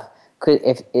have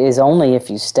is only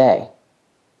if you stay.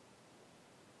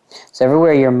 So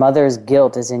everywhere your mother's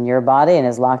guilt is in your body and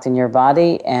is locked in your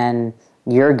body, and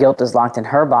your guilt is locked in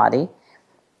her body,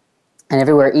 and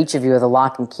everywhere each of you are the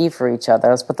lock and key for each other,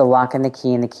 let's put the lock and the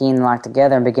key and the lock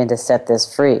together and begin to set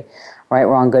this free. Right,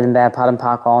 wrong, good and bad, pot and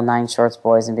pock, all 9 shorts,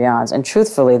 boys and beyonds. And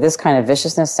truthfully, this kind of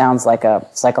viciousness sounds like a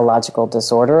psychological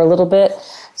disorder a little bit.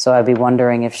 So I'd be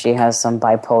wondering if she has some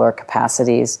bipolar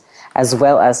capacities as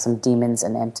well as some demons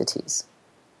and entities.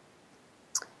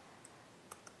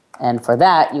 And for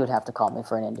that, you would have to call me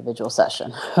for an individual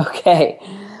session. Okay,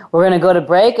 we're going to go to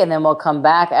break, and then we'll come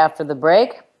back after the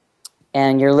break.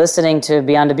 And you're listening to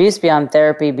Beyond Abuse, Beyond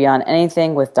Therapy, Beyond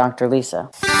Anything with Dr. Lisa.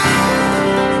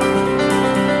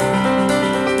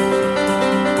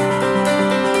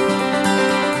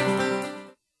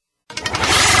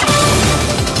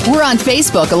 We're on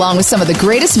Facebook along with some of the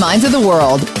greatest minds of the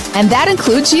world, and that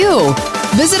includes you.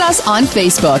 Visit us on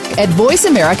Facebook at Voice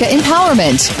America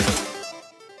Empowerment.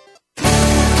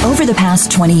 Over the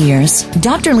past 20 years,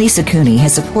 Dr. Lisa Cooney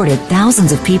has supported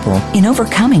thousands of people in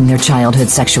overcoming their childhood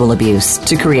sexual abuse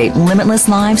to create limitless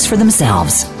lives for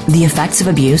themselves. The effects of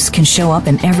abuse can show up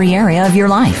in every area of your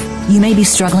life. You may be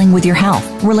struggling with your health,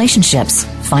 relationships,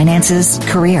 finances,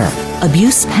 career.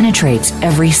 Abuse penetrates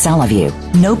every cell of you.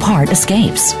 No part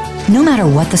escapes. No matter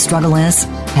what the struggle is,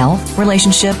 health,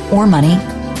 relationship, or money,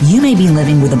 you may be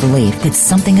living with a belief that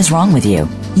something is wrong with you.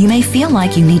 You may feel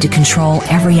like you need to control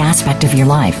every aspect of your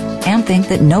life and think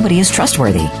that nobody is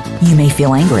trustworthy. You may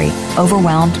feel angry,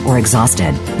 overwhelmed, or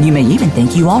exhausted. You may even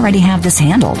think you already have this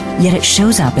handled, yet it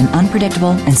shows up in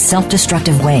unpredictable and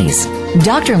self-destructive ways.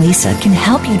 Dr. Lisa can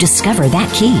help you discover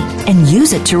that key and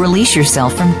use it to release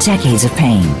yourself from decades of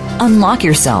pain. Unlock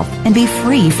yourself and be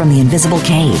free from the invisible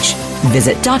cage.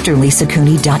 Visit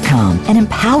drlisacooney.com and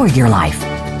empower your life.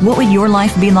 What would your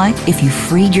life be like if you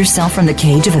freed yourself from the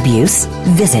cage of abuse?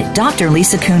 Visit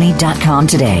drlisacooney.com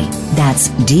today. That's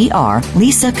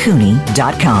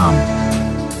drlisacooney.com.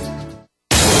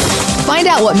 Find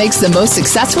out what makes the most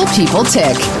successful people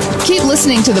tick. Keep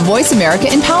listening to the Voice America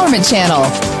Empowerment Channel.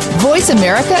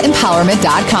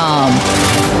 VoiceAmericaEmpowerment.com.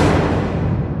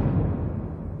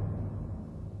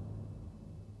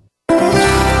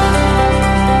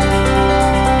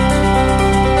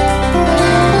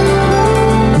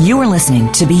 You are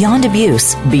listening to Beyond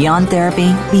Abuse, Beyond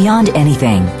Therapy, Beyond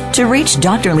Anything. To reach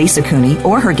Dr. Lisa Cooney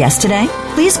or her guest today,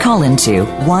 please call into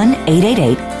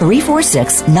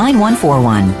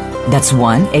 1-888-346-9141. That's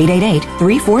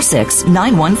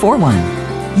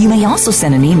 1-888-346-9141. You may also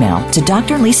send an email to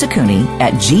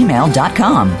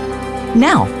drlisacooney@gmail.com.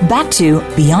 Now, back to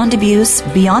Beyond Abuse,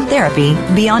 Beyond Therapy,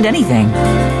 Beyond Anything.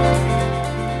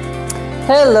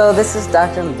 Hello, this is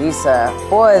Dr. Lisa.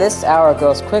 Boy, this hour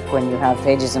goes quick when you have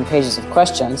pages and pages of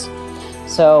questions.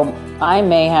 So I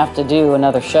may have to do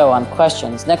another show on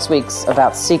questions. Next week's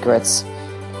about secrets,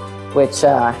 which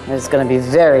is going to be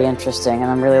very interesting,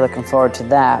 and I'm really looking forward to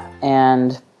that.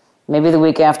 And maybe the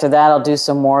week after that, I'll do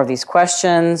some more of these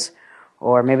questions,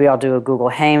 or maybe I'll do a Google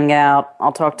Hangout.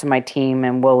 I'll talk to my team,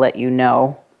 and we'll let you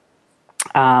know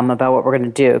about what we're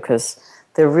going to do, because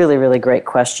they're really, really great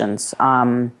questions.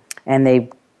 And they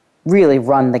really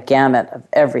run the gamut of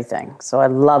everything. So I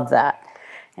love that.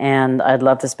 And I'd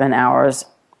love to spend hours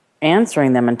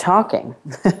answering them and talking.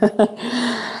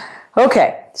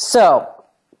 Okay, so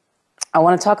I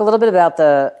want to talk a little bit about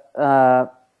the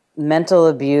mental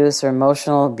abuse or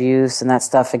emotional abuse and that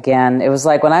stuff again. It was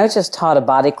like when I was just taught a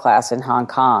body class in Hong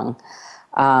Kong,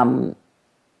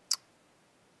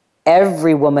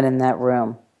 every woman in that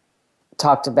room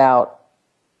talked about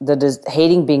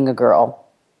hating being a girl,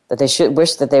 that they should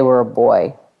wish that they were a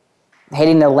boy,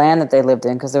 hating the land that they lived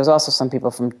in, because there was also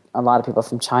a lot of people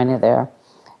from China there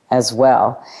as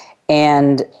well.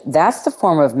 And that's the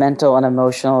form of mental and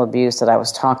emotional abuse that I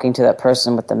was talking to that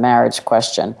person with the marriage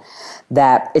question,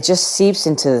 that it just seeps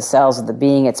into the cells of the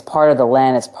being. It's part of the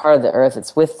land, it's part of the earth,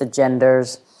 it's with the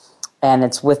genders, and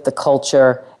it's with the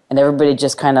culture, and everybody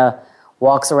just kind of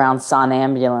walks around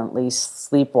somnambulantly,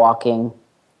 sleepwalking,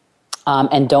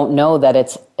 and don't know that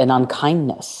it's an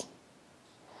unkindness.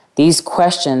 These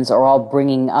questions are all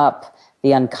bringing up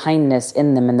the unkindness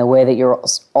in them in the way that you're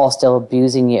all still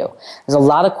abusing you. There's a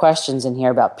lot of questions in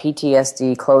here about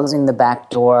PTSD, closing the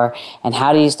back door, and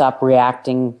how do you stop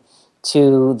reacting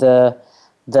to the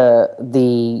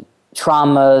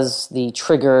traumas, the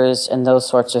triggers, and those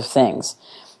sorts of things.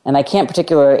 And I can't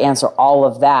particularly answer all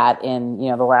of that in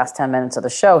the last 10 minutes of the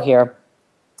show here,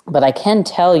 but I can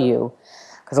tell you,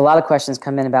 because a lot of questions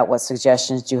come in about what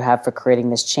suggestions do you have for creating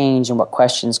this change and what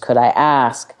questions could I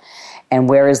ask and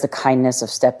where is the kindness of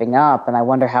stepping up, and I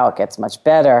wonder how it gets much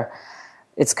better.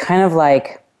 It's kind of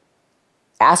like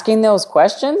asking those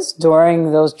questions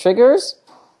during those triggers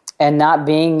and not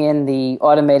being in the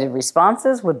automated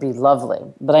responses would be lovely.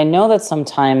 But I know that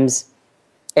sometimes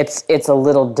it's a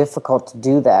little difficult to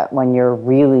do that when you're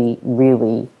really,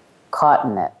 really caught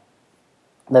in it.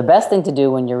 The best thing to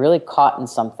do when you're really caught in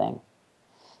something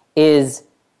is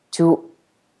to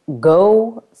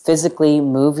go physically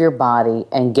move your body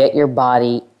and get your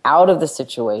body out of the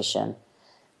situation.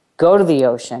 Go to the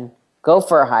ocean, go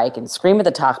for a hike and scream at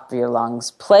the top of your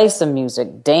lungs, play some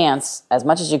music, dance as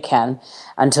much as you can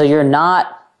until you're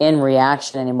not in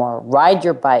reaction anymore. Ride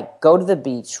your bike, go to the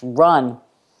beach, run,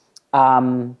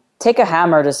 take a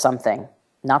hammer to something,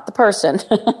 not the person,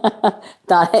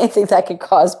 not anything that could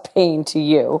cause pain to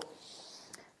you.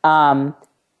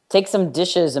 Take some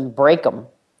dishes and break them.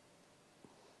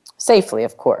 Safely,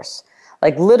 of course.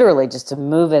 Like literally just to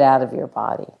move it out of your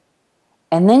body.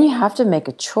 And then you have to make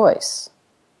a choice.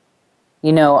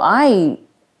 There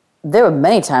were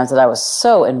many times that I was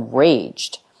so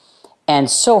enraged and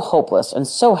so hopeless and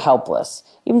so helpless,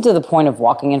 even to the point of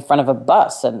walking in front of a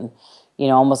bus and,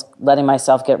 almost letting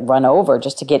myself get run over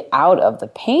just to get out of the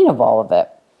pain of all of it.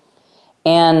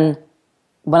 And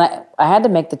when I had to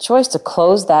make the choice to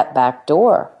close that back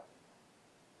door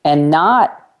and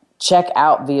not check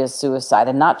out via suicide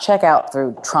and not check out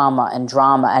through trauma and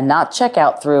drama and not check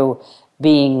out through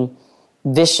being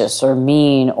vicious or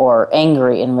mean or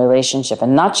angry in relationship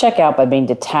and not check out by being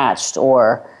detached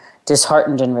or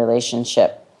disheartened in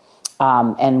relationship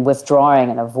and withdrawing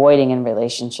and avoiding in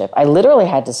relationship. I literally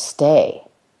had to stay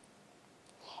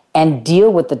and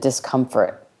deal with the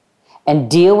discomfort and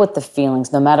deal with the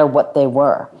feelings no matter what they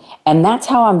were. And that's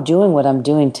how I'm doing what I'm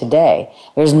doing today.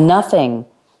 There's nothing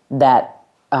that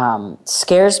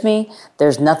scares me.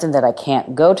 There's nothing that I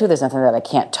can't go to. There's nothing that I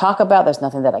can't talk about. There's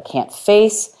nothing that I can't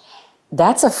face.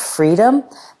 That's a freedom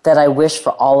that I wish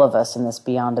for all of us in this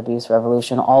Beyond Abuse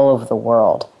revolution all over the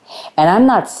world. And I'm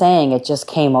not saying it just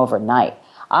came overnight.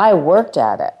 I worked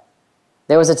at it.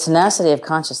 There was a tenacity of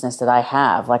consciousness that I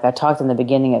have, like I talked in the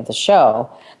beginning of the show,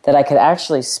 that I could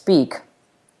actually speak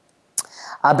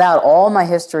about all my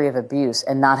history of abuse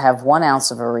and not have 1 ounce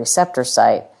of a receptor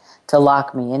site to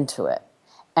lock me into it.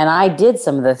 And I did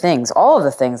some of the things, all of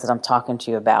the things that I'm talking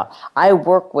to you about. I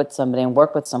work with somebody and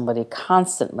work with somebody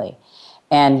constantly.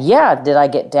 And yeah, did I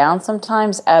get down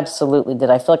sometimes? Absolutely. Did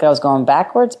I feel like I was going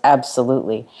backwards?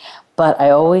 Absolutely. But I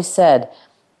always said,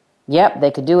 yep,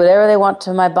 they could do whatever they want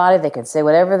to my body. They could say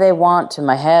whatever they want to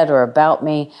my head or about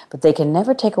me, but they can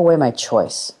never take away my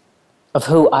choice of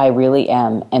who I really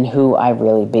am and who I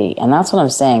really be. And that's what I'm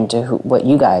saying to what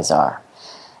you guys are.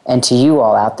 And to you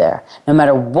all out there, no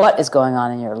matter what is going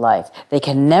on in your life, they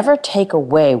can never take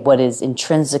away what is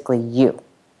intrinsically you.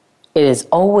 It is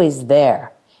always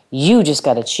there. You just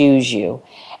got to choose you.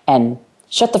 And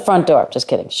shut the front door. Just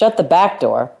kidding. Shut the back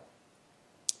door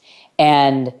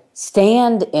and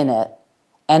stand in it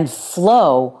and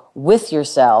flow with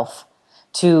yourself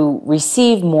to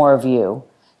receive more of you,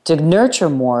 to nurture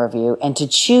more of you, and to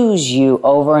choose you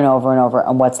over and over and over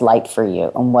on what's light for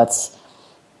you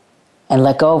and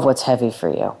let go of what's heavy for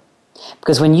you.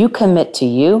 Because when you commit to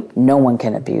you, no one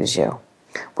can abuse you.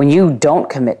 When you don't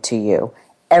commit to you,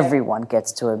 everyone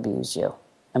gets to abuse you.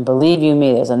 And believe you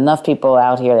me, there's enough people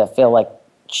out here that feel like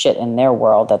shit in their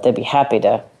world that they'd be happy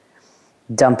to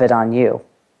dump it on you.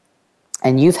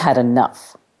 And you've had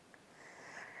enough.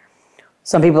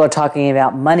 Some people are talking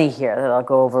about money here that I'll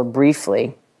go over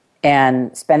briefly,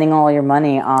 and spending all your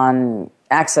money on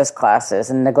access classes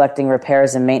and neglecting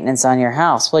repairs and maintenance on your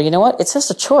house. Well, you know what? It's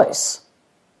just a choice.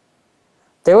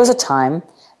 There was a time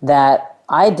that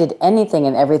I did anything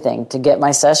and everything to get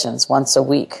my sessions once a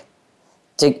week.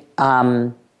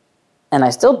 and I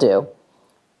still do.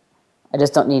 I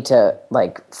just don't need to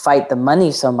fight the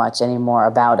money so much anymore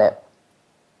about it.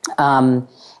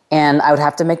 And I would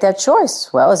have to make that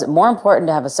choice. Well, is it more important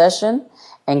to have a session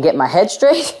and get my head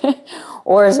straight?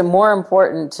 Or is it more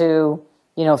important to,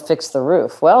 fix the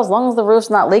roof? Well, as long as the roof's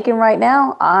not leaking right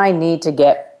now, I need to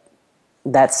get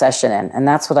that session in. And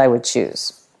that's what I would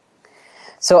choose.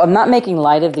 So I'm not making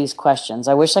light of these questions.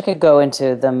 I wish I could go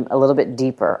into them a little bit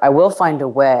deeper. I will find a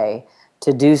way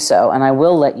to do so, and I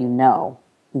will let you know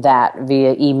that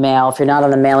via email. If you're not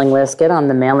on the mailing list, get on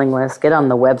the mailing list, get on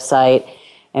the website,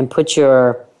 and put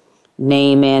your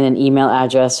name in and email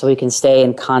address so we can stay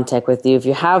in contact with you. If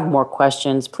you have more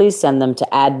questions, please send them to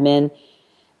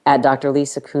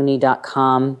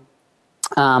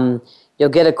admin@drlisacooney.com. You'll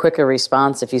get a quicker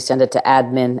response if you send it to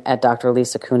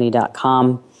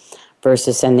admin@drlisacooney.com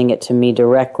versus sending it to me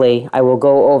directly. I will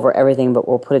go over everything, but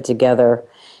we'll put it together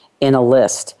in a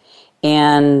list.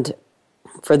 And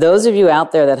for those of you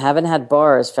out there that haven't had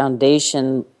bars,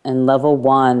 foundation and level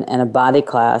 1 and a body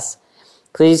class,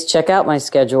 please check out my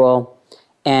schedule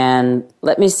and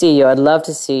let me see you. I'd love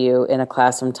to see you in a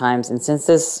class sometimes. And since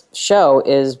this show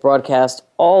is broadcast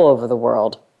all over the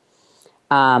world,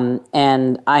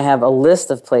 and I have a list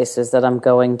of places that I'm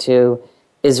going to: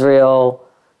 Israel,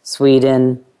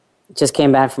 Sweden, just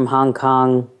came back from Hong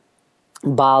Kong,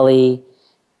 Bali,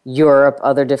 Europe,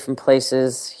 other different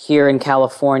places. Here in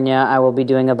California, I will be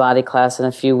doing a body class in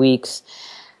a few weeks.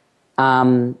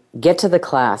 Get to the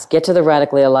class. Get to the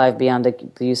Radically Alive Beyond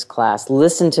Abuse class.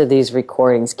 Listen to these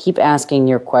recordings. Keep asking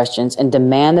your questions and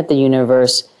demand that the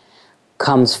universe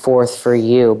comes forth for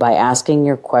you by asking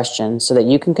your questions so that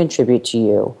you can contribute to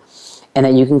you and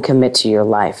that you can commit to your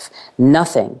life.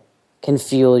 Nothing can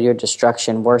fuel your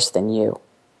destruction worse than you.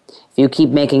 If you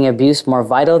keep making abuse more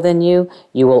vital than you,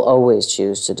 you will always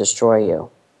choose to destroy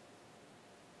you.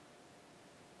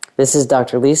 This is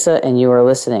Dr. Lisa, and you are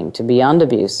listening to Beyond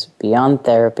Abuse, Beyond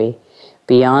Therapy,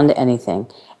 Beyond Anything.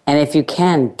 And if you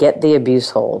can, get the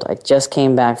abuse hold. I just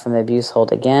came back from the abuse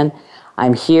hold again.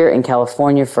 I'm here in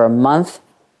California for a month.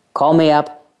 Call me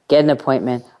up, get an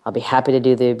appointment. I'll be happy to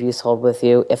do the abuse hold with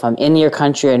you. If I'm in your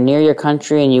country or near your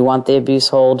country and you want the abuse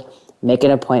hold, make an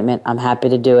appointment. I'm happy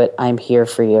to do it. I'm here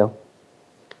for you.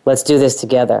 Let's do this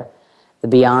together. The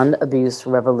Beyond Abuse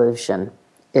Revolution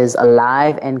is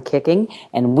alive and kicking,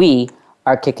 and we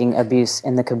are kicking abuse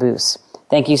in the caboose.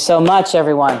 Thank you so much,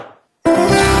 everyone.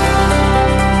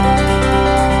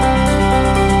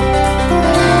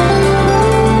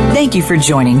 Thank you for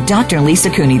joining Dr. Lisa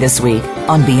Cooney this week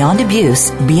on Beyond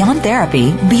Abuse, Beyond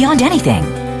Therapy, Beyond Anything.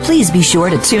 Please be sure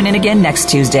to tune in again next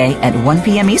Tuesday at 1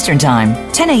 p.m. Eastern Time,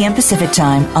 10 a.m. Pacific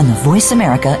Time on the Voice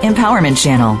America Empowerment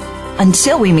Channel.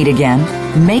 Until we meet again,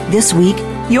 make this week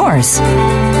yours.